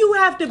 why do you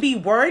have to be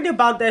worried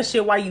about that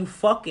shit while you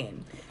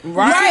fucking?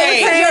 Right,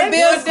 because your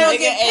bills gonna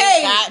get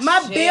paid.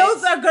 My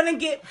bills are gonna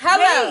get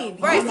paid.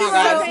 Right.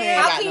 How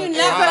can you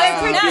not?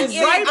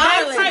 Right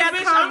back to that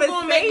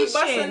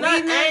conversation.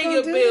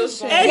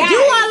 And do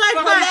I like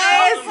my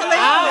ass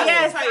licked?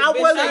 Yes, I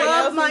would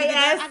love my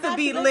ass to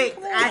be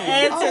licked. I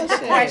answered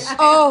the question.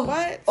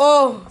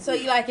 Oh. So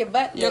you like your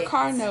butt? Your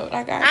car note.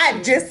 I got you.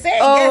 I just said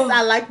yes.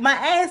 I like my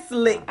ass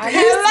licked.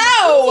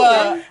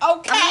 Hello.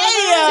 Okay.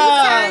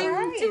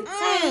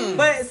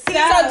 But see,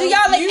 so do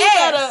y'all like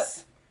ass?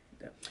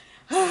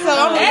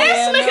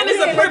 Ass licking is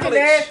a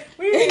privilege.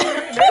 I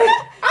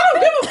don't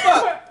give a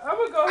fuck. I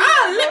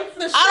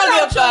the shit I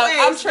don't out give a your fuck.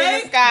 I'm ass, treating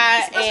babe. this guy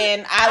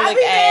and I lick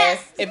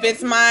ass. If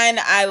it's mine,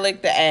 I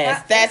lick the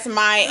ass. That's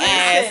my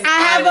ass. I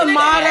have a lick the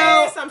motto.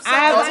 ass. I'm I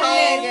have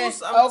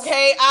toes.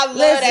 Okay, I love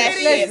that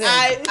shit.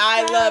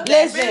 I love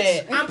that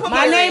shit.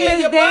 My name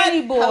is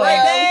Danny Boy,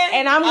 Hello?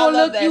 and I'm I gonna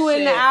love look that you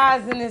in the shit.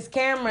 eyes in this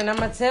camera, and I'm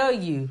gonna tell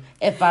you,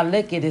 if I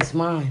lick it, it's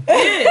mine.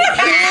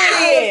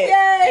 Period.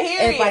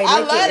 If I I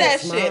lick love it, that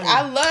it's shit. mine.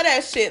 I love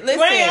that shit. Listen,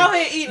 We ain't out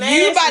here eating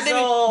you ass. about to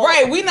be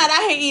right. We not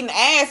out here eating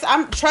ass.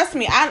 Trust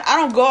me. I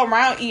don't go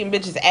around eating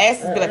bitches'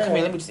 asses. Be like, come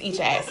here, let me just eat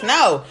your ass.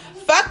 No,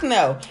 fuck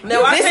no.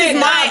 No, I this can't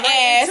is my dive right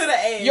ass. into the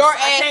ass. Your I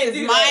ass can't is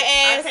do my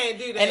that. ass. I can't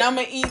do that. And I'm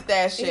gonna eat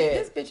that This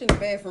shit. bitch in the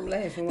bathroom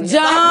laughing.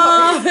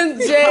 John playing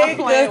with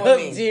Jacob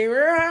me. G.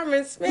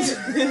 Herman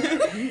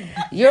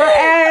Smith. Your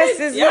ass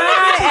is Y'all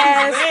my bitches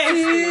ass is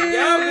nasty. too.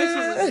 Y'all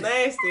bitches is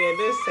nasty at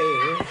this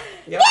table.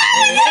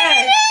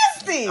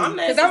 Nasty. I'm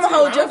nasty Because I'm going to too.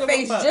 hold I your don't give a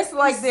face fuck. just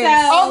like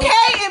this.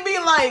 Okay, and be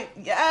like,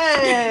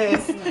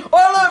 yes. Or look, bitch,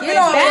 on with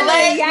your that,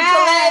 legs,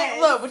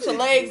 yes. look, with your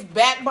legs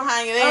back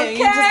behind your head. And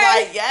you Okay. just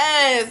like,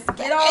 yes.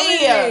 Get over Hey,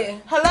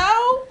 here.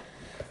 hello?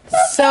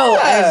 So,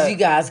 Yeah. as you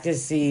guys can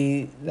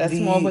see, That's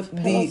more with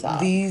pillow talk.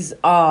 these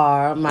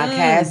are my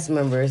cast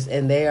members,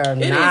 and they are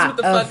is not what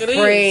the fuck it is.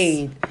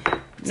 afraid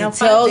to No,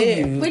 tell fuck it.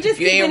 you We just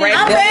You ain't keeping right it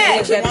back. up.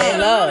 the things that they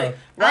love.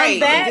 Right. I'm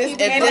back,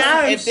 If and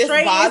I'm this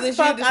straight bothers as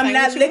fuck. you, this I'm ain't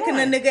not what you licking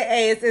a want. nigga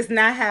ass. It's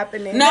not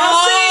happening. No,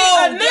 See,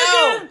 a nigga,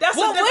 yo. that's a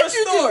What different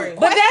you do? story.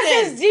 But that's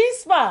Question. his G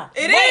spot.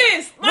 It Right.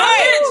 is. My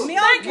Right. bitch. Me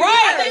Thank you. right.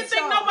 I didn't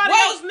think nobody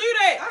Wait. else knew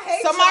that.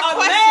 So my A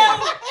question.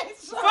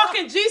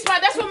 fucking G-spot.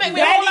 That's what make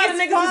me a That whole lot of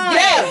is niggas is fine.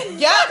 gay.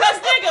 Yeah. Cause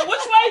nigga,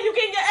 which way you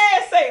getting your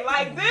ass say?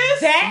 Like this?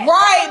 That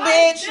Right,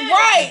 bitch. this.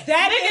 Right.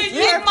 that Nigga, is you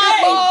Lick your my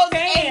face. balls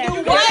Damn. and do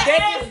You what? get your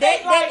ass say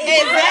like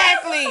this.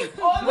 Exactly.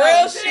 Oh,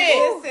 Real no,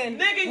 shit. Listen,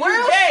 Nigga, you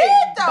Real gay.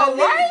 shit though, But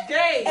right? niggas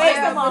gay.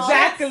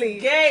 Exactly.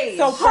 Gay.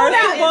 So first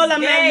of all, I'm not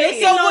gay.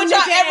 licking So no would y'all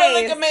nigga ever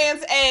lick a ass.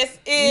 man's ass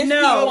if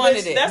No. he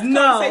wanted it? That's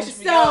No. conversation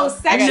for y'all. So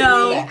sexually,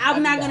 No.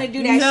 I'm not gonna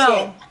do that shit.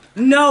 No.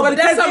 No, But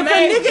because that's a if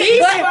man a nigga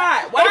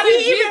G-spot. Why if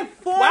did he even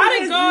form Why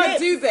did his God lips,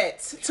 do that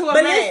to a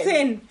But man?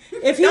 listen,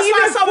 if he That's why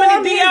even so formed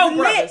many his DL lips,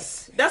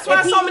 brothers. That's why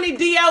if he- so many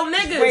DL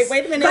niggas.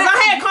 Wait a minute. Because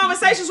I had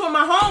conversations with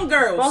my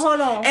homegirls. But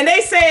hold on. And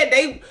they said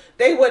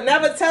they would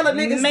never tell a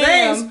nigga's Ma'am.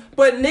 names,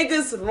 but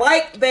niggas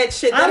like that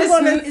shit. That I'm is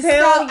gonna n-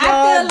 tell I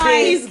y'all feel like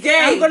this. he's gay.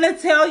 I'm gonna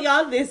tell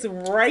y'all this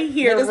right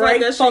here, Niggas like right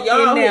that shit. fucking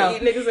Y'all here now.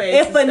 eat niggas'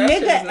 asses. If a That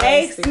shit nigga is nasty.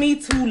 asks me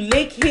to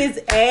lick his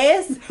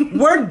ass,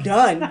 we're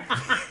done.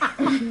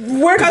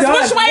 We're done.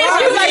 which way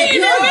is you Like,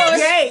 eating it, you're bitch?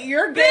 gay.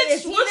 You're gay. Bitch,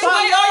 as which fuck.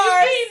 way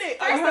are you eating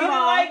it? Are you First of eating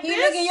all, like He this?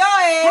 licking your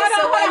ass. Hold on,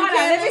 so hold why on, you hold on.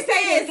 can't Let me lick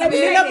say his? this. Let me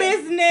It's say a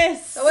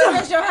business. So what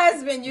if it's your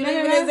husband? You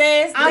licking his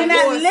ass? I'm not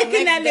divorce the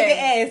licking that next nigga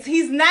day. ass.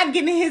 He's not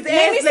getting his Let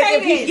ass me licked. say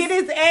If he this. get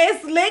his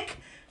ass licked,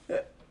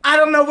 I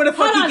don't know where the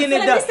fuck Hold on, he so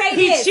getting it let me done. say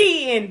He this.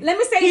 cheating. Let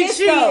me say He this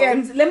cheating.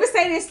 though. Let me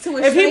say this to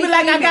a If he be straight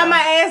like, I got female. my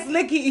ass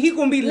licked, he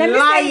gonna be Let me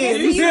say lying. this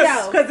to you,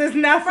 though. Because it's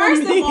not for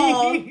First me. of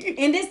all,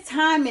 in this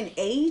time and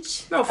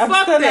age, No, I'm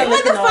fuck still not that.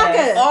 looking on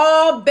that. motherfucker,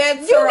 All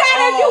bets you are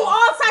gotta do off.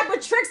 all type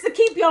of tricks to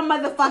keep your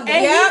motherfucking.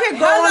 And Yep. he can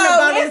go on Hello.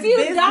 about If his you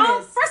business.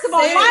 don't, first of all,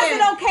 Say why it is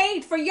it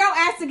okay for your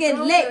ass to get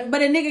licked,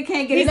 but a nigga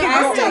can't get He his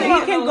ass can, licked?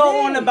 he can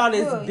go on about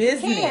his Look, you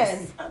business.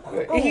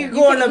 can. He can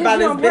go on can- about you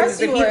his gonna press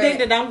business. If he for think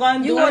it. that I'm gonna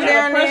You do go it,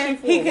 down there,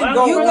 he can Why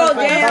go You on go about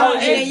down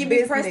and then his you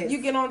be pressed. business. You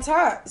get on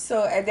top.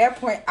 So at that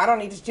point, I don't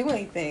need to do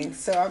anything.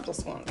 So I'm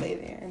just gonna lay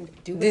there and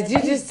do. Did you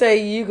just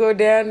say you go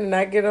down and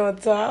I get on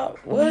top?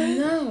 What?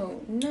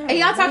 No. Hey,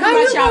 y'all talking How about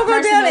you y'all gonna go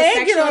personal down and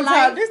get sexual on top?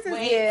 life? This is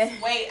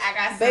Wait, I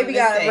got something Baby to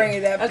gotta say. bring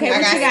it up. Okay, I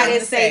what got you gotta something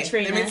to say, say.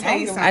 Trina? Let me tell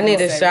you something. I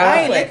need a real shot. I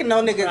quick. ain't licking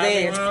no nigga's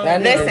ass. I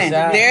need a Listen,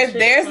 shot.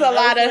 there's a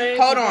lot of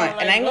hold on,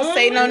 and I ain't gonna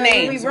say no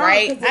names,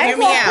 right? I Hear ain't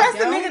me gonna out.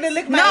 press a nigga to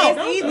lick my ass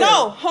either.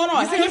 No, hold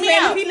on. You see Hear what I'm me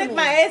saying? out. If he lick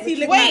my ass, he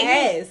lick my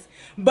Wait. ass.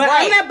 But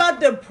Right. I'm not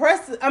about to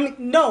press. I mean,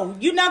 no,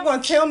 you're not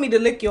gonna tell me to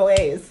lick your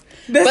ass.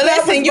 But That's not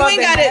listen, what's you about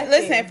ain't to gotta happen.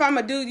 listen. If I'm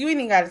a dude, you ain't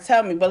even gotta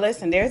tell me. But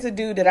listen, there's a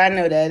dude that I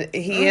know that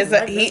he is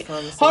a he.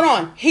 Hold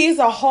on, he's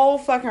a whole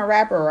fucking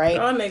rapper, right?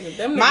 Y'all niggas,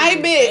 them My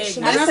niggas bitch, is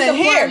I don't listen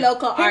support here.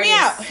 local Hear me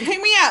artists. out.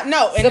 Hear me out.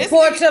 No, and this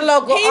Support nigga- your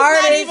local he's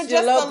not even artists,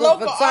 just your a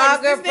local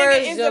artist. This nigga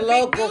photographers, is your a big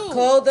local dude.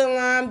 clothing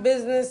line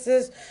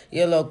businesses,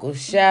 your local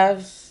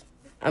chefs.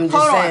 I'm just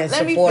Hold on, saying,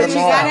 let me support finish. them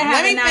You all. gotta have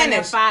Let a me 9 to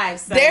finish. 5.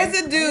 Son.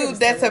 There's a dude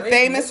that's a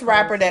famous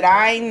rapper that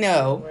I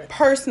know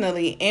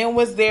personally and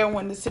was there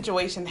when the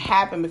situation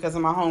happened because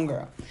of my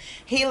homegirl.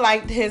 He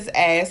liked his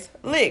ass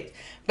licked.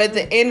 But at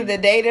the end of the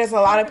day, there's a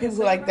lot of people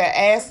who like their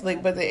ass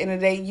licked. But at the end of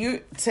the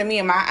day, to me,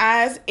 in my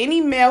eyes,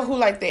 any male who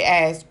like their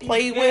ass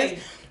played with,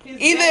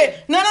 either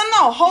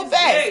no, hold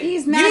fast.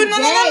 He's not you, gay.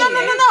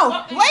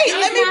 no. Wait, He's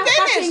let me not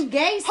finish. fucking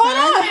gay, son.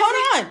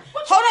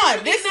 Hold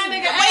on. This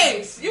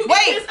is You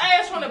wait. get his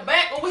ass from the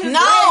back or with his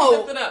legs No,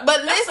 lifted up.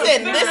 but That's some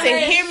listen,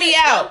 feminine hear ass me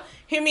shit, out.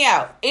 Hear me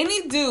out.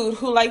 Any dude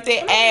who like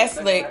their ass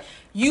licked,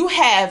 you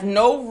have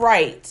no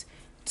right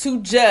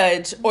to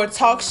judge or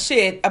talk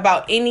shit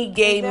about any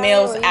gay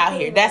males out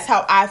here. That's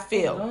how I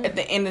feel at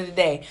the end of the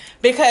day.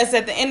 Because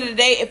at the end of the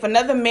day, if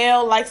another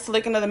male likes to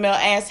lick another male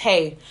ass,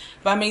 hey,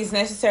 by means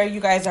necessary, you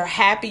guys are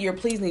happy, you're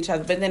pleasing each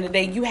other. But at the end of the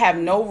day, you have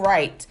no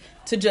right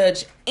to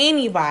judge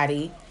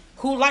anybody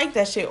who like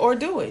that shit or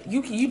do it.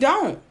 You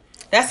don't.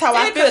 That's how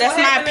I feel. That's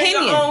my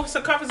opinion. All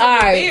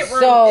right,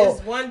 so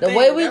the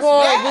way we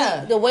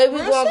going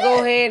to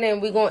go ahead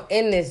and we're going to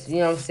end this, you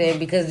know what I'm saying?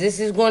 Because this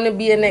is going to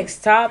be a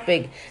next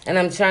topic, and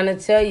I'm trying to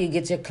tell you,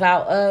 get your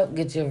clout up,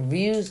 get your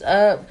views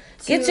up,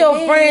 get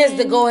your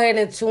friends to go ahead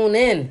and tune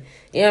in.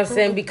 You know what I'm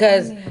saying?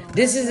 Because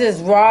this is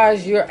as raw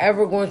as you're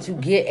ever going to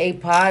get a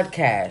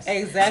podcast.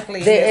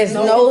 Exactly. There is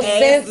no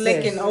census.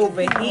 Licking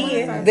over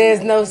here.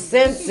 There's no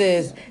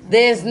census.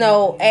 There's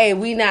no, hey,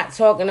 we not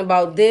talking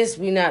about this.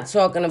 We not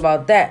talking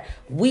about that.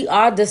 We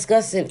are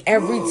discussing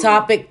every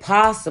topic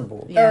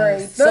possible.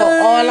 Yes. So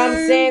all I'm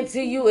saying to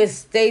you is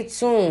stay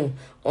tuned.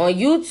 On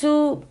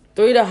YouTube,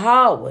 3 The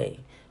Hard Way.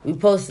 We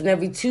posting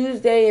every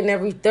Tuesday and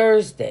every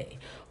Thursday.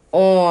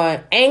 On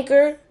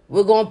Anchor,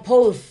 we're going to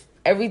post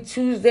every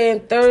Tuesday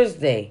and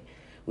Thursday.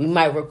 We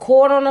might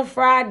record on a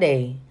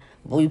Friday,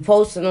 but we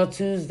posting on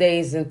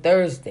Tuesdays and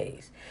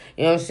Thursdays.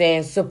 You know what I'm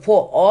saying?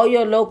 Support all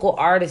your local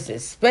artists,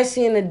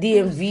 especially in the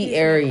DMV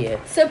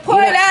area.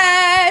 Support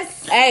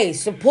us. Hey,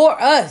 support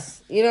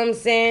us. You know what I'm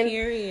saying?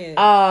 Period.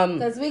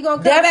 Because we're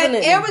going to come back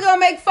and we're going to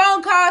make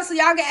phone calls so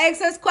y'all can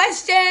ask us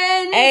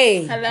questions.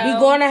 Hey, we're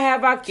going to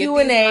have our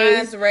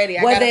Q&As. Ready.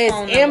 Whether it's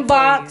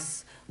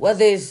inbox,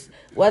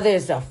 whether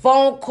it's a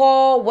phone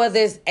call, whether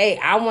it's, hey,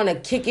 I want to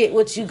kick it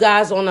with you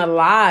guys on a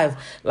live.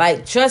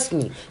 Like, trust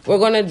me, we're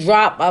going to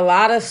drop a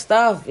lot of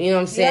stuff, you know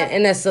what I'm saying? Yeah.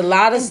 And that's a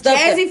lot of stuff.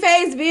 Jazzy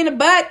Face being a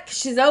butt,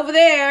 she's over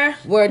there.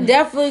 We're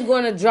definitely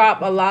going to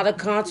drop a lot of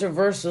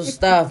controversial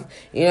stuff,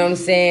 you know what I'm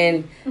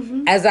saying?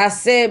 Mm-hmm. As I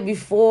said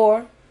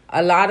before,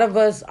 a lot of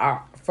us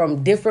are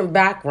from different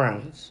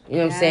backgrounds, you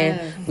know what I'm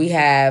saying? We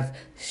have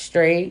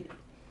straight,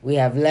 we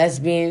have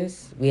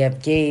lesbians, we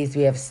have gays,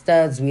 we have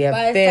studs, we have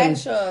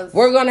femmes.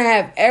 We're going to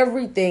have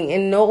everything,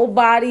 and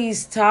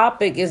nobody's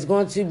topic is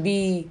going to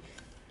be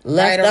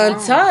left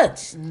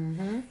untouched.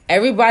 Mm-hmm.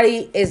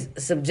 Everybody is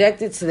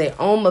subjected to their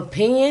own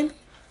opinion,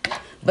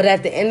 but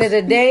at the end of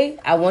the day,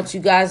 I want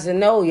you guys to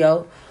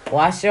know,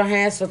 wash your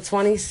hands for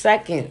 20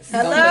 seconds.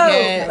 Hello.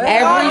 Every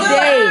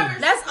day.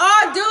 Let's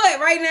all do it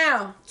right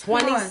now.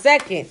 20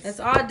 seconds. Let's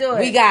all do it.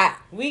 We got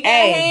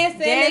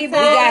hand sanitizer. We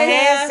got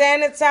hand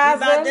sanitizer.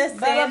 We about to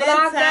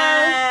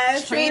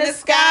sanitize. Trina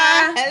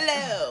Sky.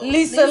 Hello.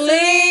 Lisa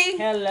Lee.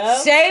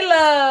 Hello. Shay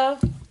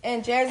Love.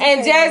 And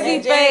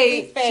Jazzy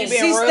Faye.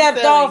 She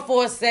stepped off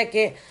for a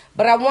second.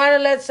 But I want to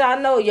let y'all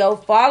know,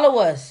 follow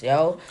us,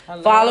 Hello.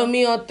 Follow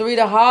me on 3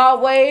 The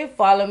Hard Way.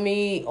 Follow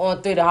me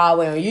on 3 The Hard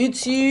Way on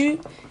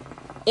YouTube,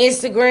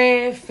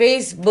 Instagram,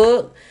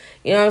 Facebook.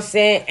 You know what I'm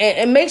saying?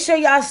 And make sure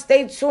y'all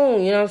stay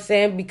tuned, you know what I'm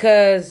saying?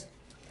 Because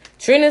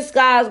Trina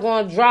Sky is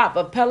going to drop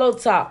a pillow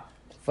top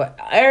for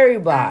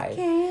everybody.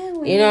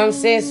 You know what I'm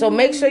saying? So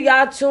make sure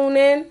y'all tune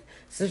in.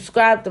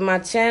 Subscribe to my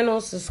channel.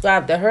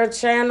 Subscribe to her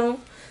channel.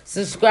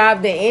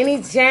 Subscribe to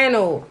any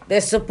channel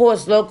that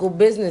supports local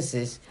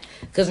businesses.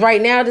 Because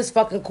right now, this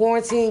fucking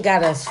quarantine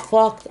got us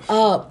fucked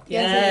up.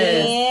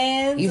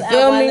 Yes. You feel me?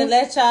 I want me? to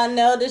let y'all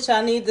know that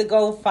y'all need to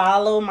go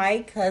follow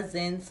my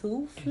cousins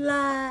who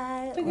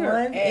fly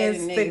on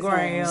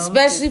Instagram.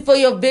 Especially for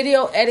your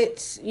video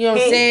edits. You know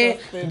what I'm saying?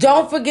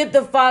 Don't forget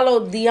to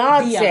follow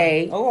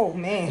Deontay. Oh,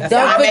 man.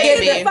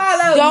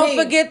 Don't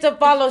forget to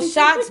follow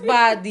Shots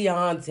by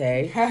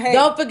Deontay.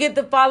 Don't forget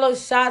to follow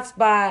Shots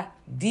by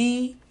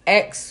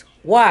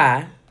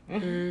DXY.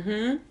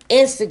 Mm-hmm.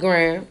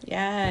 Instagram.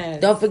 Yes.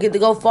 Don't forget to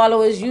go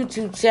follow his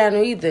YouTube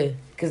channel either,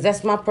 because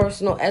that's my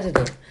personal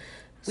editor.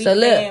 So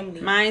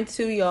look, mine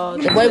too, y'all.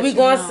 The way we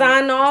gonna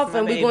sign off,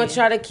 and we gonna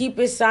try to keep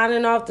it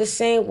signing off the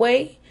same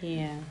way.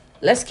 Yeah.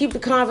 Let's keep the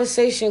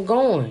conversation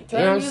going. You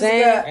know what I'm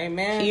saying?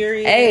 Amen.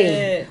 Period.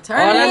 Hey, all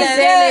I'm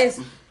saying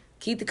is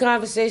keep the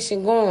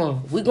conversation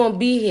going. We gonna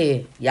be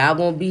here. Y'all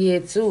gonna be here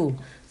too.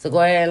 So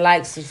go ahead and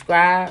like,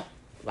 subscribe.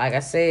 Like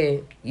I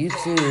said,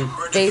 YouTube,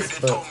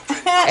 Facebook,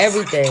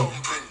 everything.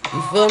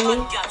 You feel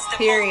me?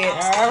 Period.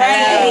 All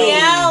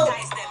right.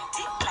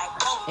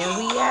 And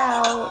we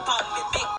out.